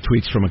 some of my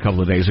tweets from a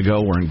couple of days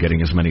ago weren't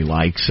getting as many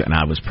likes, and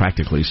I was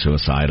practically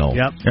suicidal.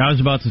 Yep. I was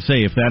about to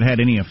say, if that had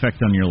any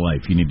effect on your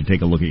life, you need to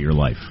take a look at your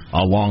life.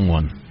 A long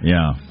one.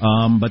 Yeah.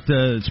 But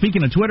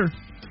speaking of Twitter,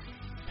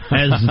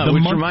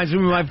 which reminds me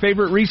of my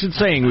favorite recent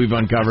saying we've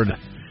uncovered.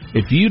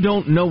 If you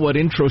don't know what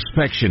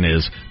introspection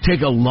is,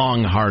 take a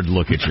long, hard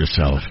look at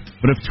yourself.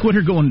 But if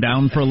Twitter going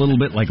down for a little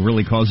bit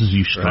really causes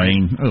you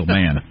strain, oh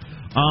man.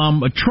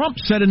 Trump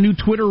set a new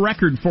Twitter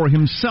record for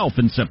himself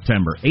in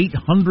September,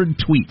 800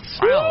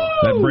 tweets. Wow.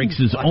 That breaks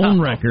his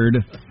own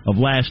record of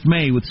last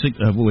May with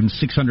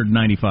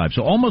 695.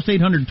 So almost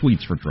 800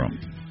 tweets for Trump,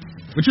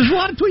 which is a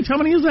lot of tweets. How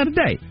many is that a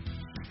day?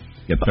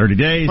 Get 30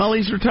 days. Well,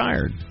 he's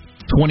retired.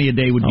 20 a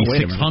day would be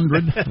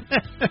 600.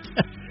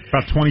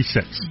 About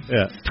 26.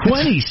 Yeah.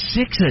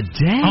 26 a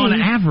day? On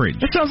average.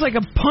 That sounds like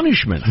a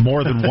punishment.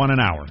 More than one an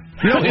hour.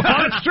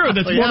 That's true.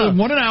 That's more than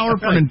 1 hour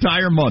for an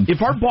entire month.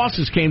 If our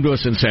bosses came to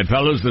us and said,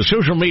 fellas, the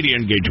social media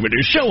engagement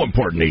is so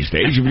important these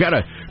days, you've got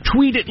to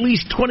tweet at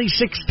least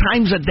 26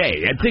 times a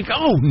day, I'd think,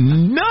 oh,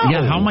 no.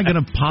 Yeah, how am I going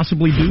to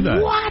possibly do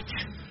that? What?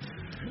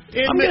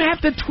 I'm going to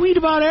have to tweet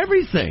about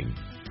everything.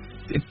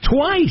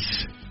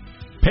 Twice.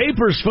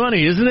 Paper's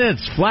funny, isn't it?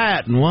 It's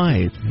flat and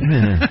white.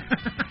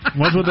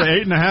 What's with the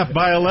 8.5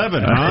 by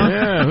 11, huh?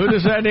 Yeah, who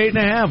decided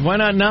 8.5? Why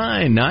not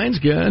 9? 9's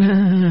good.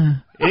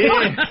 In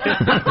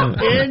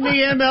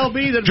the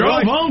MLB, the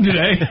drove home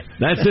today.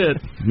 That's it.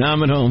 Now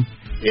I'm at home.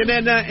 In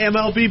an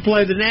MLB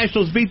play, the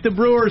Nationals beat the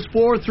Brewers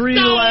 4-3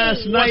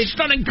 last night.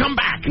 Stunning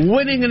comeback.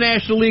 Winning the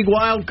National League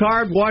wild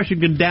card.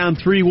 Washington down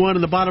 3-1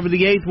 in the bottom of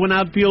the 8th when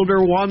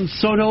outfielder Juan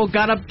Soto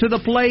got up to the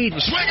plate.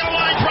 Swing a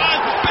line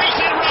drive, base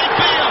hit right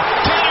field.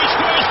 Taylor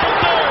scores for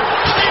third.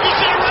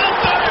 Stevenson around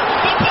third.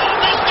 The ball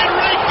missed in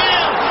right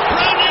field.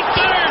 Rounding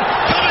third.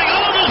 Coming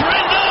home is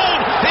Rendon.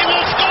 He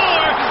will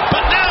score,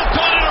 but now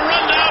caught in a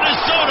rundown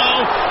is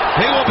Soto.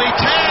 He will be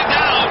tagged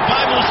out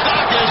by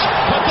Moustakas,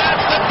 but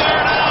that's the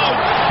third out.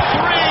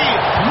 3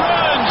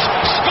 runs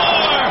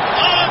score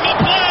on the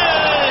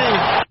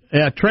play.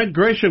 Yeah, Trent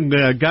Grisham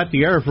got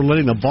the error for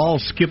letting the ball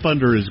skip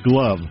under his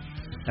glove.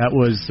 That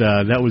was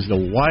the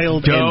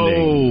wild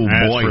ending.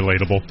 That's boy.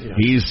 Relatable. Yeah.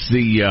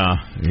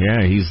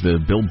 He's the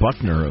Bill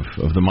Buckner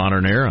of the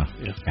modern era.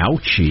 Yeah.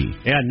 Ouchie.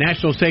 Yeah,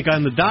 Nationals take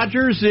on the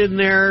Dodgers in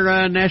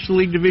their National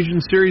League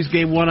Division Series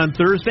Game 1 on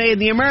Thursday, and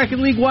the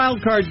American League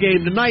Wild Card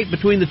Game tonight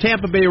between the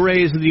Tampa Bay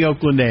Rays and the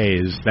Oakland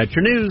A's. That's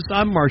your news.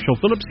 I'm Marshall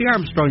Phillips, the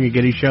Armstrong and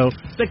Getty Show,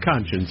 the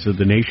conscience of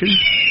the nation.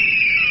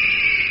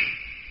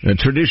 A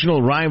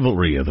traditional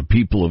rivalry of the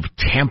people of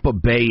Tampa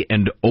Bay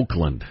and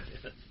Oakland.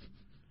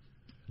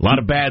 A lot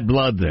of bad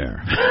blood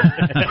there.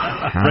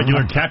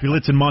 Regular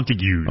Capulets and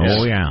Montagues.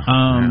 Oh, yeah.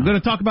 I'm going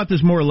to talk about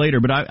this more later,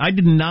 but I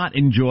did not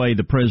enjoy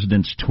the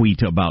president's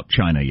tweet about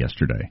China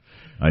yesterday.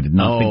 I did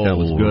not think that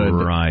was good.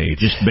 Right.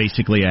 Just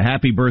basically a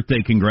happy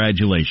birthday,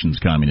 congratulations,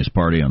 Communist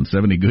Party, on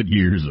 70 good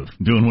years of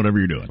doing whatever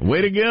you're doing.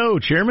 Way to go,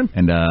 Chairman.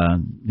 And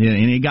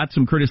he got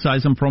some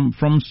criticism from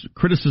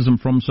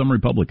some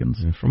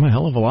Republicans. From a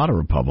hell of a lot of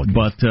Republicans.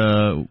 But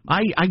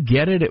I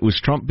get it. It was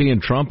Trump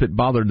being Trump. It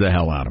bothered the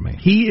hell out of me.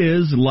 He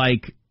is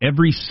like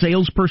every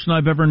salesperson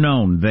I've ever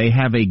known. They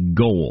have a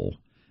goal,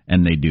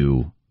 and they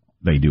do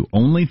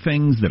only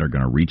things that are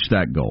going to reach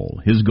that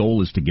goal. His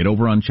goal is to get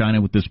over on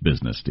China with this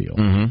business deal.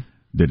 Mm-hmm.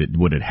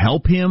 Would it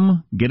help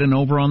him getting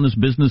over on this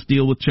business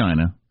deal with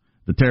China,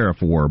 the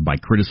tariff war, by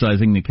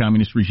criticizing the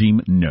communist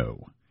regime?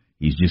 No.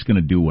 He's just going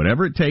to do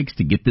whatever it takes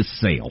to get this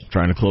sale.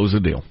 Trying to close the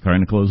deal.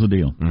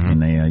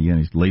 Mm-hmm. And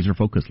he's laser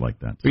focused like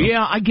that. So.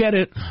 Yeah, I get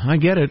it.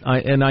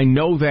 I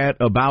know that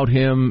about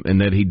him,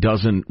 and that he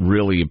doesn't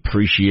really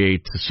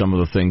appreciate some of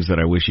the things that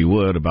I wish he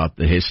would about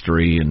the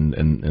history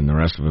and the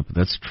rest of it. But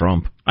that's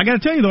Trump. I got to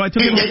tell you, though,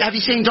 Have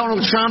you seen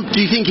Donald Trump? Do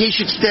you think he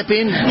should step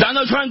in?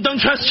 Donald Trump, don't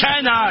trust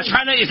China.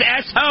 China is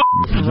asshole.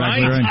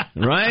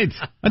 Right.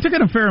 I took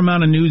in a fair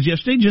amount of news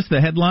yesterday, just the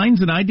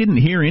headlines, and I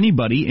didn't hear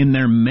anybody in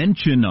their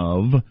mention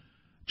of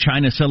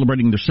China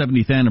celebrating their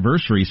 70th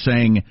anniversary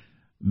saying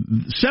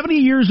 70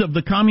 years of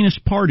the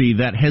Communist Party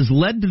that has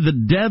led to the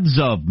deaths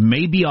of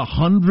maybe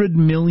 100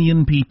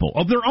 million people,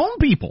 of their own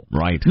people.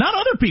 Right. Not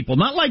other people,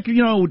 not like,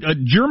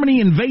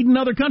 Germany invading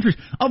other countries.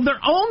 Of their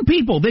own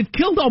people. They've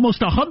killed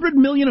almost 100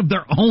 million of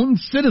their own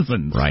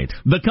citizens. Right.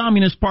 The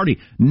Communist Party.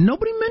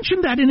 Nobody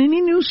mentioned that in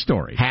any news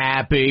story.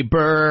 Happy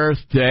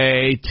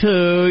birthday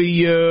to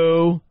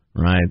you.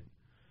 Right.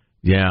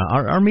 Yeah,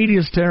 our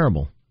media's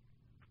terrible.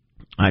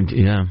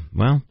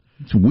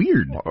 It's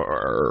weird.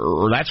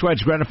 That's why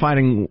it's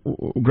gratifying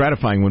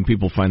when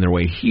people find their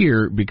way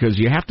here, because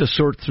you have to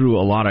sort through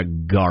a lot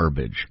of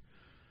garbage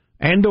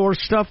or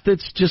stuff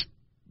that's just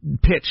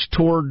pitched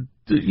toward,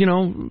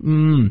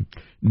 dumb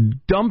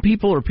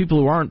people or people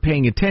who aren't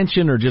paying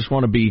attention or just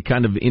want to be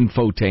kind of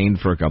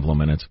infotained for a couple of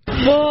minutes.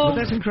 But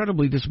that's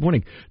incredibly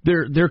disappointing.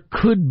 There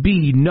could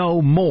be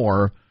no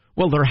more.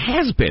 Well, there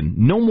has been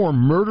no more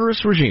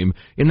murderous regime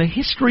in the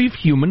history of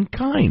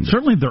humankind.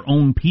 Certainly their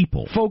own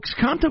people. Folks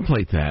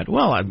contemplate that.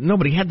 Well,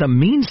 nobody had the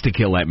means to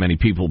kill that many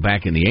people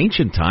back in the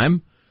ancient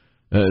time.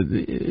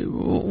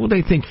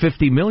 They think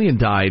 50 million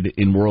died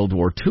in World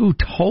War II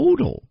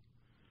total.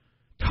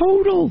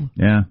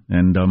 Yeah,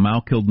 and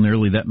Mao killed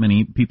nearly that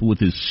many people with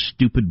his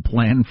stupid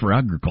plan for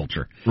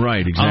agriculture.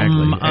 Right,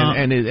 exactly.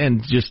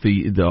 And just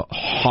the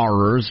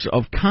horrors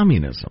of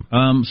communism.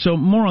 So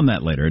more on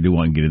that later. I do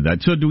want to get into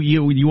that. So do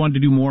you want to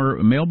do more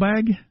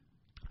mailbag?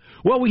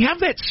 Well, we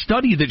have that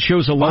study that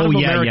shows a lot of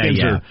Americans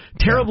are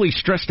terribly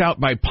stressed out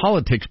by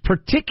politics,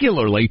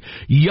 particularly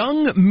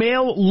young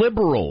male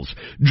liberals,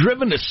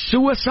 driven to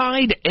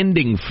suicide,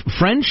 ending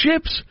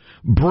friendships,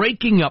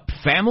 breaking up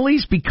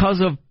families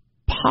because of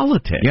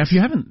politics. Yeah, if you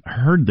haven't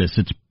heard this,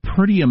 it's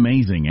pretty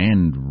amazing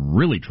and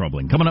really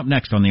troubling. Coming up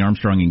next on the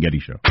Armstrong and Getty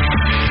Show.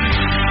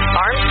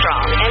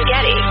 Armstrong and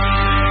Getty.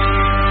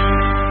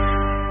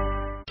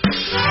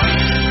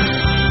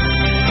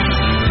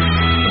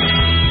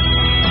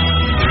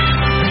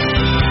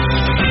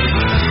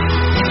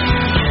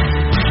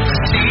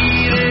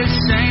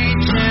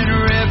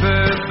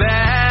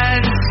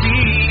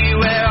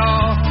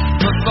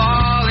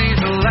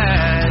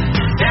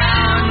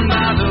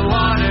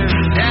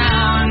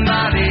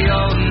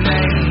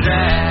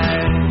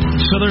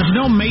 There's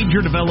no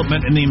major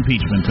development in the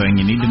impeachment thing.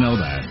 You need to know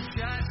that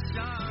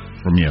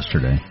from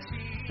yesterday.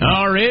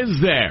 Or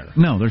is there?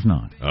 No, there's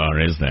not. Or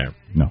is there?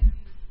 No.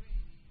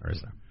 Or is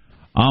there?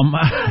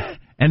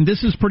 And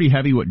this is pretty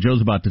heavy, what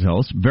Joe's about to tell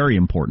us. Very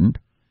important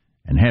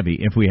and heavy.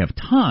 If we have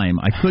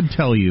time, I could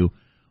tell you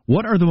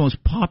what are the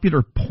most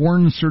popular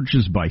porn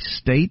searches by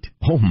state.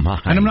 Oh, my.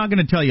 And I'm not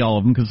going to tell you all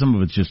of them because some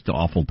of it's just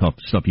awful, tough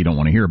stuff you don't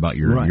want to hear about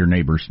your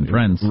neighbors and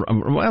friends.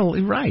 Well,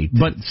 right.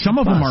 But some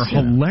of them are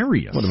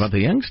hilarious. What about the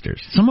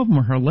youngsters? Some of them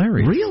are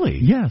hilarious. Really?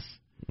 Yes.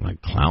 Like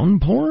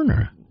clown porn?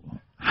 Or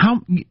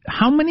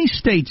How many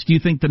states do you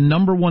think the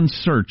number one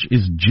search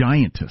is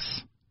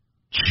giantess?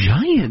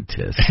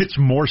 Giantess? It's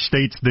more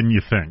states than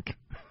you think.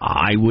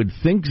 I would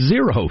think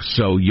 0,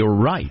 so you're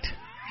right.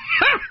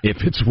 If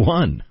it's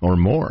 1 or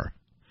more.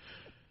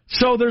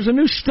 So there's a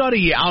new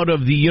study out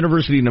of the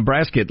University of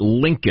Nebraska at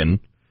Lincoln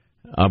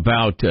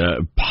about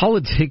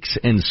politics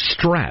and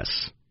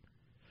stress.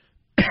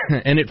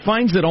 And it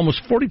finds that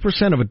almost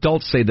 40% of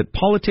adults say that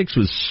politics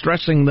was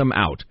stressing them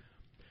out,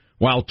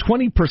 while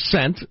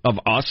 20% of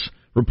us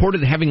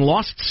reported having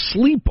lost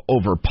sleep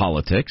over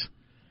politics,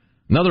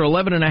 another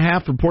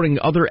 11.5% reporting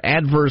other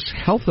adverse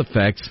health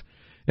effects,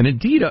 and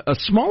indeed a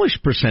smallish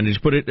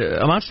percentage, but it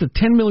amounts to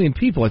 10 million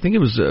people, I think it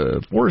was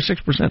 4 or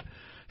 6%,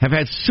 have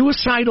had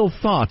suicidal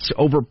thoughts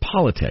over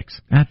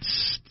politics.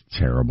 That's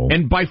terrible.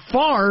 And by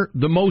far,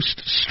 the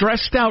most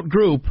stressed out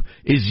group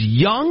is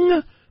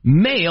young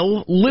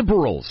male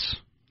liberals,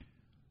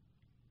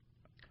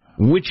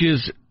 which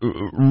is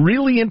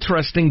really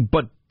interesting,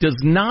 but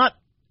does not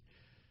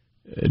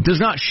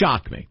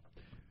shock me.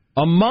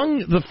 Among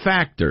the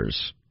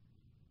factors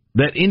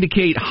that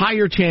indicate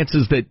higher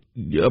chances that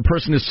a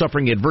person is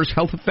suffering adverse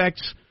health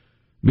effects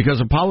because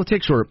of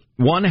politics, or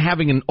 1,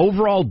 having an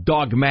overall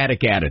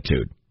dogmatic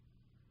attitude.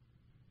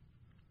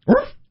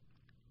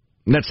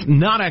 That's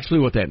not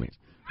actually what that means.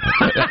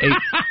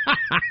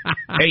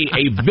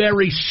 A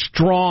very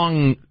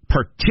strong,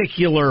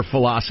 particular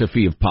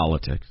philosophy of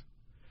politics.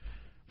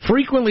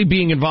 Frequently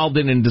being involved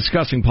in and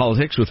discussing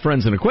politics with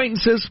friends and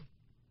acquaintances,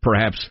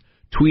 perhaps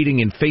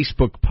tweeting and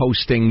Facebook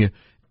posting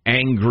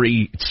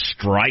angry,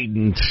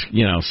 strident,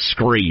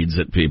 screeds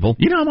at people.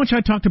 You know how much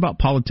I talked about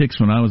politics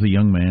when I was a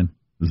young man?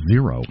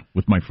 Zero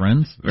with my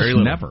friends. Very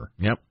little. Never.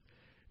 Yep.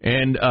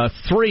 And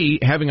 3,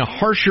 having a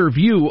harsher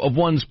view of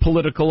one's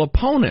political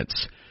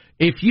opponents.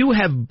 If you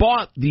have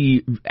bought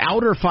the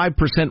outer 5%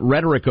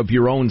 rhetoric of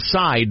your own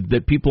side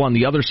that people on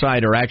the other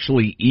side are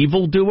actually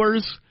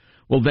evildoers,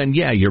 well then,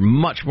 yeah, you're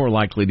much more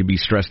likely to be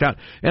stressed out.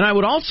 And I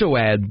would also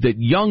add that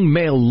young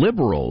male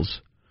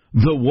liberals,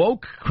 the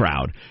woke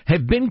crowd,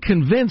 have been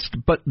convinced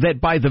that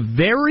by the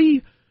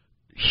very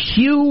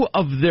hue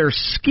of their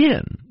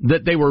skin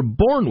that they were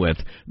born with,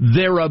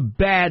 they're a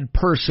bad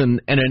person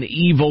and an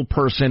evil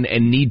person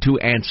and need to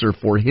answer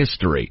for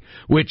history,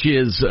 which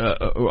is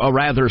a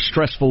rather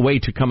stressful way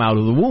to come out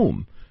of the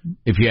womb,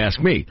 if you ask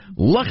me.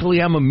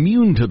 Luckily, I'm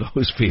immune to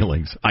those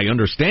feelings. I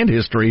understand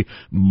history,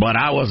 but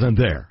I wasn't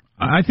there.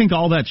 I think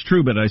all that's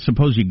true, but I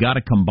suppose you got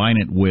to combine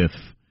it with,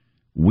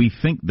 we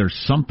think there's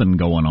something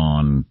going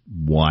on,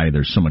 why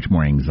there's so much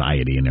more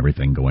anxiety and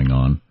everything going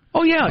on.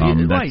 Oh, yeah,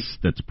 right.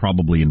 That's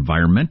probably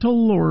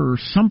environmental or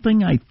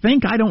something, I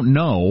think. I don't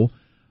know.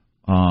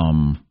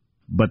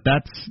 But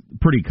that's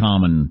pretty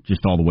common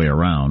just all the way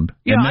around.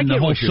 Yeah, and then I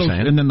get what you're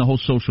saying. And then the whole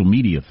social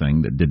media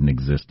thing that didn't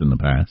exist in the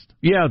past.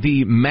 Yeah,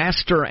 the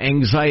master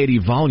anxiety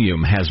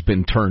volume has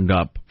been turned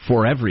up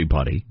for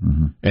everybody,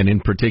 and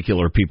in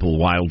particular people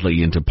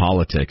wildly into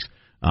politics.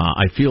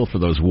 I feel for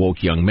those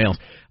woke young males.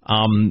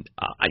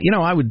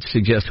 I would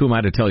suggest, who am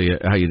I to tell you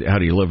how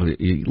do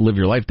you live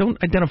your life? Don't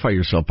identify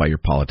yourself by your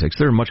politics.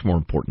 There are much more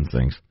important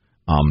things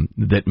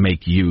that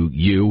make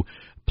you.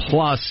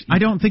 Plus, I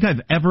don't think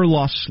I've ever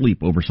lost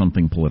sleep over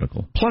something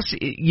political. Plus,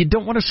 you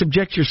don't want to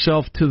subject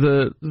yourself to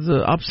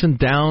the ups and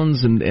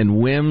downs and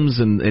whims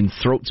and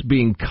throats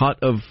being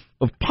cut of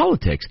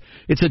politics.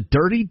 It's a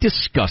dirty,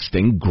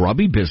 disgusting,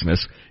 grubby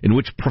business in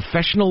which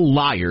professional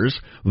liars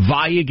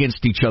vie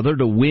against each other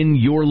to win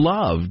your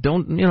love.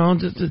 Don't,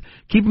 just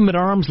keep them at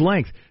arm's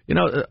length.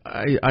 I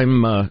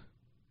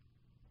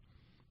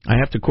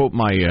have to quote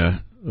my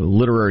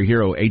literary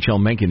hero, H.L.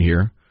 Mencken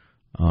here.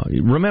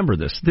 Remember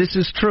this. This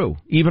is true,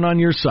 even on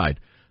your side.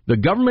 The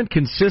government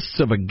consists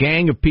of a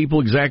gang of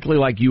people exactly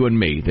like you and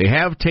me. They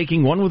have,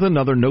 taking one with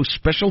another, no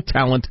special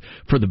talent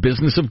for the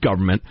business of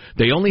government.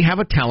 They only have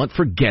a talent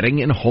for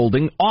getting and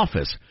holding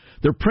office.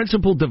 Their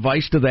principal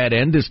device to that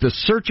end is to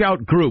search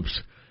out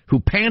groups who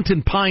pant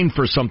and pine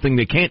for something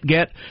they can't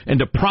get and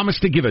to promise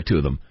to give it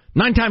to them.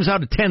 9 times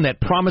out of 10,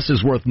 that promise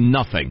is worth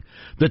nothing.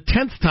 The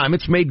 10th time,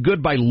 it's made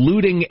good by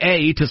looting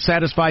A to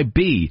satisfy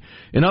B.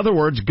 In other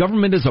words,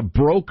 government is a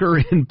broker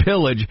in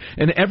pillage,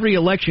 and every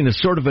election is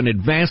sort of an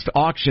advanced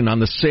auction on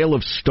the sale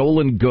of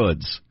stolen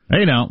goods.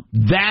 Hey, now.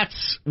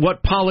 That's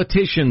what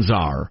politicians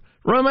are.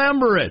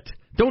 Remember it.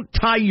 Don't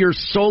tie your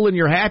soul and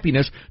your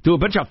happiness to a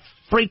bunch of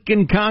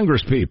freaking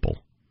Congress people.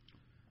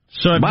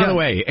 By the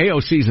way,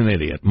 AOC's an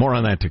idiot. More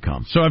on that to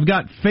come. So I've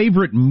got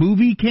favorite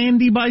movie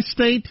candy by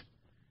state.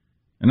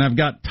 And I've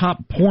got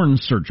top porn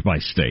search by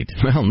state.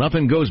 Well,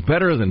 nothing goes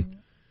better than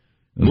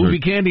movie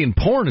candy and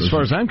porn as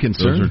far as I'm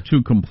concerned. Those are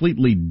two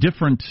completely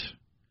different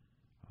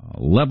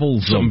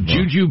levels Some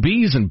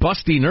jujubes and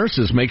busty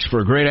nurses makes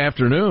for a great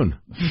afternoon.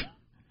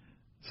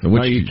 So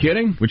are you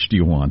kidding? Which do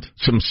you want?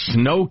 Some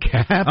snow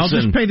caps. I'll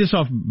just pay this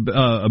off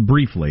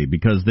briefly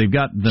because they've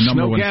got the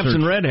number one search. Snow caps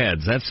and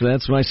redheads.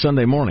 That's my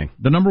Sunday morning.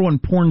 The number one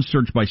porn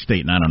search by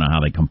state, and I don't know how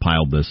they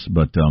compiled this,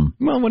 but...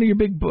 well, one of your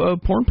big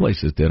porn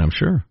places did, I'm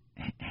sure.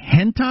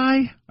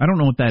 Hentai? I don't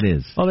know what that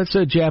is. Oh, that's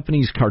a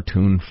Japanese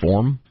cartoon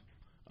form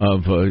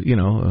of,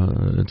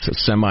 it's a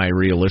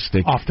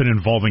semi-realistic. Often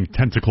involving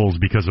tentacles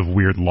because of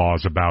weird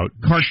laws about...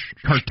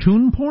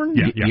 Cartoon porn?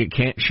 Yeah. You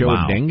can't show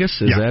a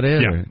dingus? Is that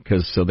it? Yeah.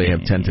 Because so they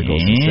have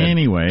tentacles instead.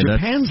 Anyway.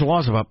 Japan's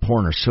laws about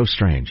porn are so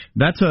strange.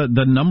 That's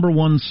the number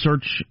one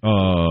search,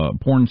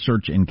 porn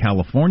search in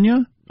California.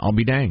 I'll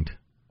be danged.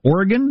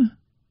 Oregon,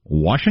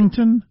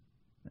 Washington,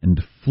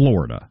 and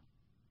Florida.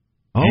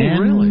 Oh,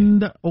 really?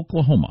 And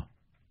Oklahoma.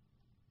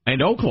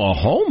 And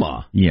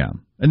Oklahoma? Yeah.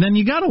 And then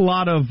you got a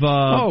lot of...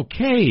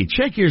 okay,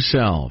 check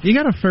yourself. You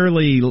got a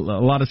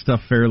lot of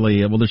stuff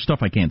fairly... Well, there's stuff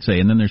I can't say.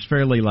 And then there's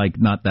fairly,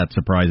 not that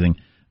surprising.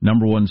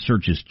 Number one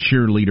search is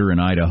cheerleader in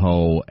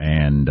Idaho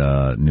and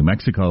New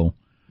Mexico.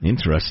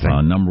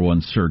 Interesting. Number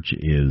one search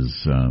is...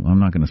 I'm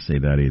not going to say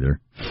that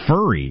either.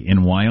 Furry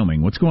in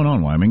Wyoming. What's going on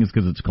in Wyoming? Is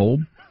because it's cold?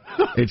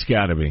 It's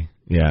got to be.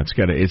 Yeah,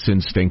 it's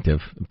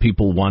instinctive.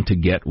 People want to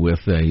get with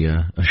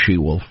a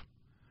she-wolf.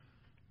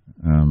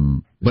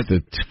 But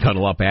to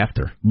cuddle up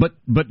after. But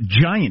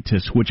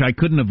Giantess, which I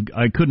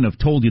couldn't have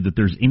told you that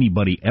there's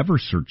anybody ever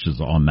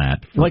searches on that.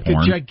 Like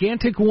porn. A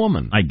gigantic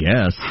woman. I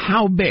guess.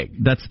 How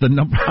big? That's the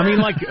number. I mean,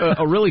 like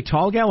a really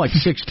tall gal, like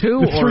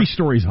 6'2"? Or 3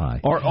 stories high.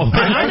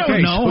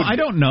 I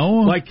don't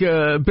know. Like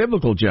a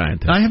biblical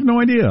giantess. I have no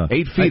idea.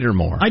 8 feet or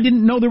more. I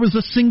didn't know there was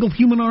a single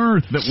human on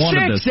Earth that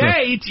wanted this.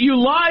 6'8"? You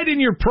lied in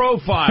your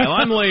profile.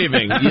 I'm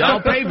leaving.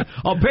 I'll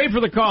pay for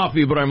the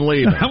coffee, but I'm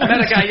leaving. I met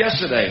a guy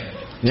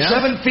yesterday. Yeah?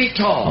 7 feet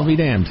tall. I'll be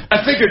damned.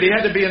 I figured he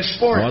had to be in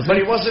sport, but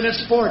he wasn't in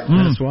sport.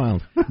 That's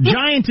wild.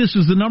 Giantess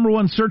is the number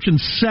one search in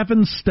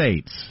 7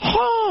 states.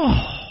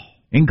 Oh.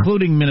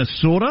 including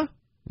Minnesota.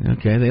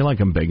 Okay, they like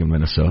them big in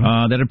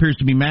Minnesota. That appears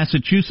to be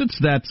Massachusetts.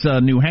 That's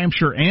New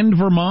Hampshire and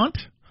Vermont.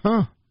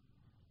 Huh.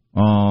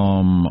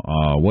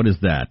 What is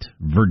that?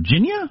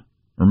 Virginia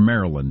or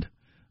Maryland?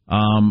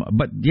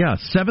 But yeah,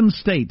 7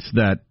 states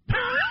that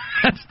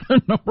that's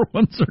the number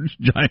one search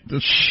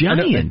giantess.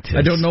 Giantess.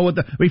 I don't know what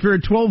if you're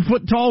a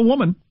 12-foot tall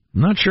woman.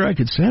 I'm not sure I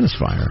could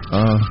satisfy her.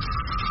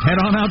 Head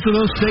on out to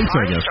those states,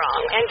 I guess.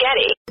 Armstrong and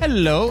Getty.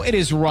 Hello, it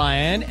is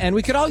Ryan, and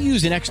we could all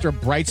use an extra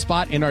bright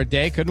spot in our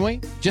day, couldn't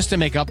we? Just to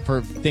make up for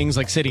things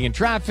like sitting in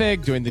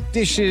traffic, doing the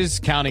dishes,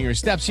 counting your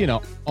steps,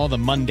 all the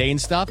mundane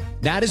stuff.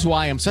 That is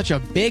why I'm such a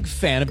big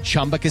fan of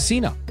Chumba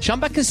Casino.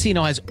 Chumba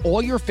Casino has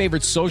all your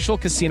favorite social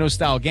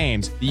casino-style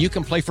games that you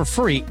can play for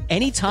free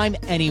anytime,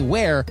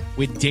 anywhere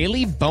with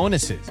daily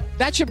bonuses.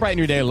 That should brighten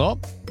your day a little.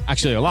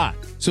 Actually, a lot.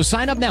 So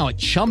sign up now at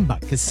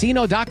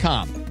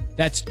ChumbaCasino.com.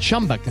 That's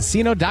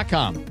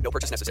ChumbaCasino.com. No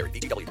purchase necessary.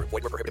 VGW Group.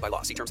 Void where prohibited by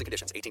law. See terms and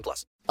conditions.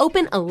 18+.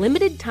 Open a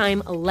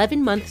limited-time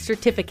 11-month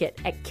certificate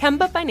at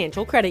Kemba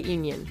Financial Credit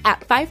Union.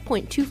 At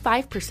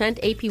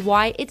 5.25%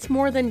 APY, it's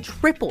more than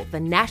triple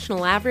the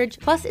national average,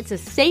 plus it's a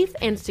safe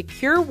and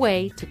secure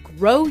way to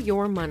grow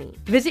your money.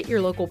 Visit your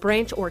local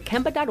branch or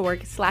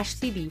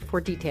kemba.org/CD for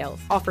details.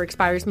 Offer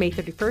expires May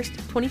 31st,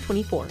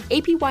 2024.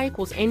 APY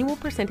equals annual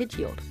percentage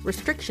yield.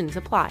 Restrictions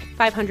apply.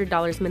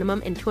 $500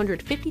 minimum and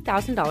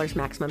 $250,000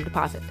 maximum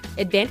deposit.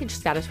 Advantage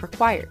status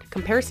required.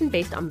 Comparison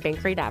based on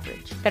bank rate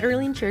average.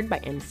 Federally insured by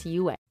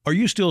NCUA. Are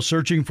you still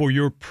searching for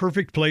your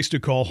perfect place to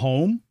call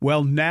home?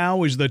 Well,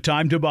 now is the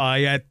time to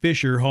buy at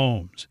Fisher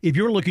Homes. If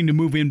you're looking to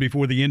move in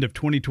before the end of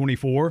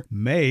 2024,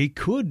 May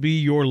could be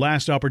your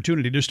last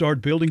opportunity to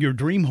start building your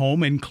dream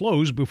home and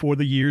close before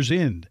the year's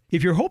end.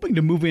 If you're hoping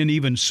to move in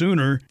even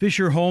sooner,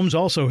 Fisher Homes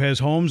also has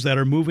homes that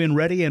are move-in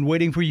ready and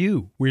waiting for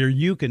you, where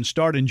you can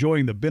start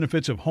enjoying the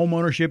benefits of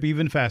homeownership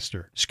even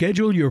faster.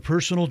 Schedule your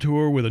personal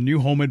tour with a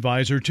new home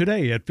advisor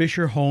today at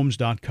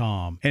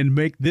FisherHomes.com and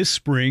make this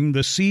spring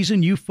the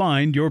season you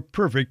find your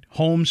perfect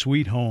home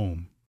sweet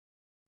home.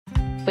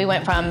 We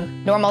went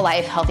from normal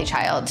life, healthy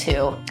child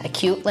to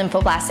acute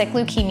lymphoblastic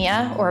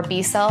leukemia or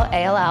B-cell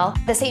ALL.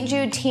 The St.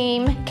 Jude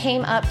team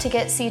came up to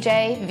get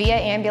CJ via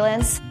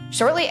ambulance.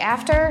 Shortly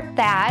after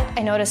that,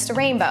 I noticed a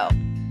rainbow.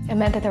 It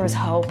meant that there was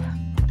hope.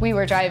 We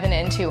were driving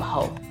into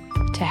hope.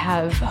 To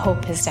have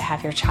hope is to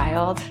have your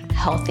child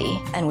healthy,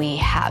 and we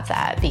have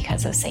that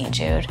because of St.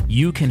 Jude.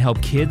 You can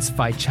help kids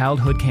fight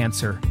childhood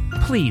cancer.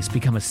 Please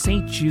become a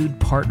St. Jude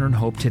Partner in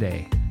Hope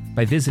today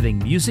by visiting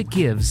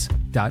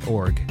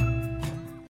musicgives.org.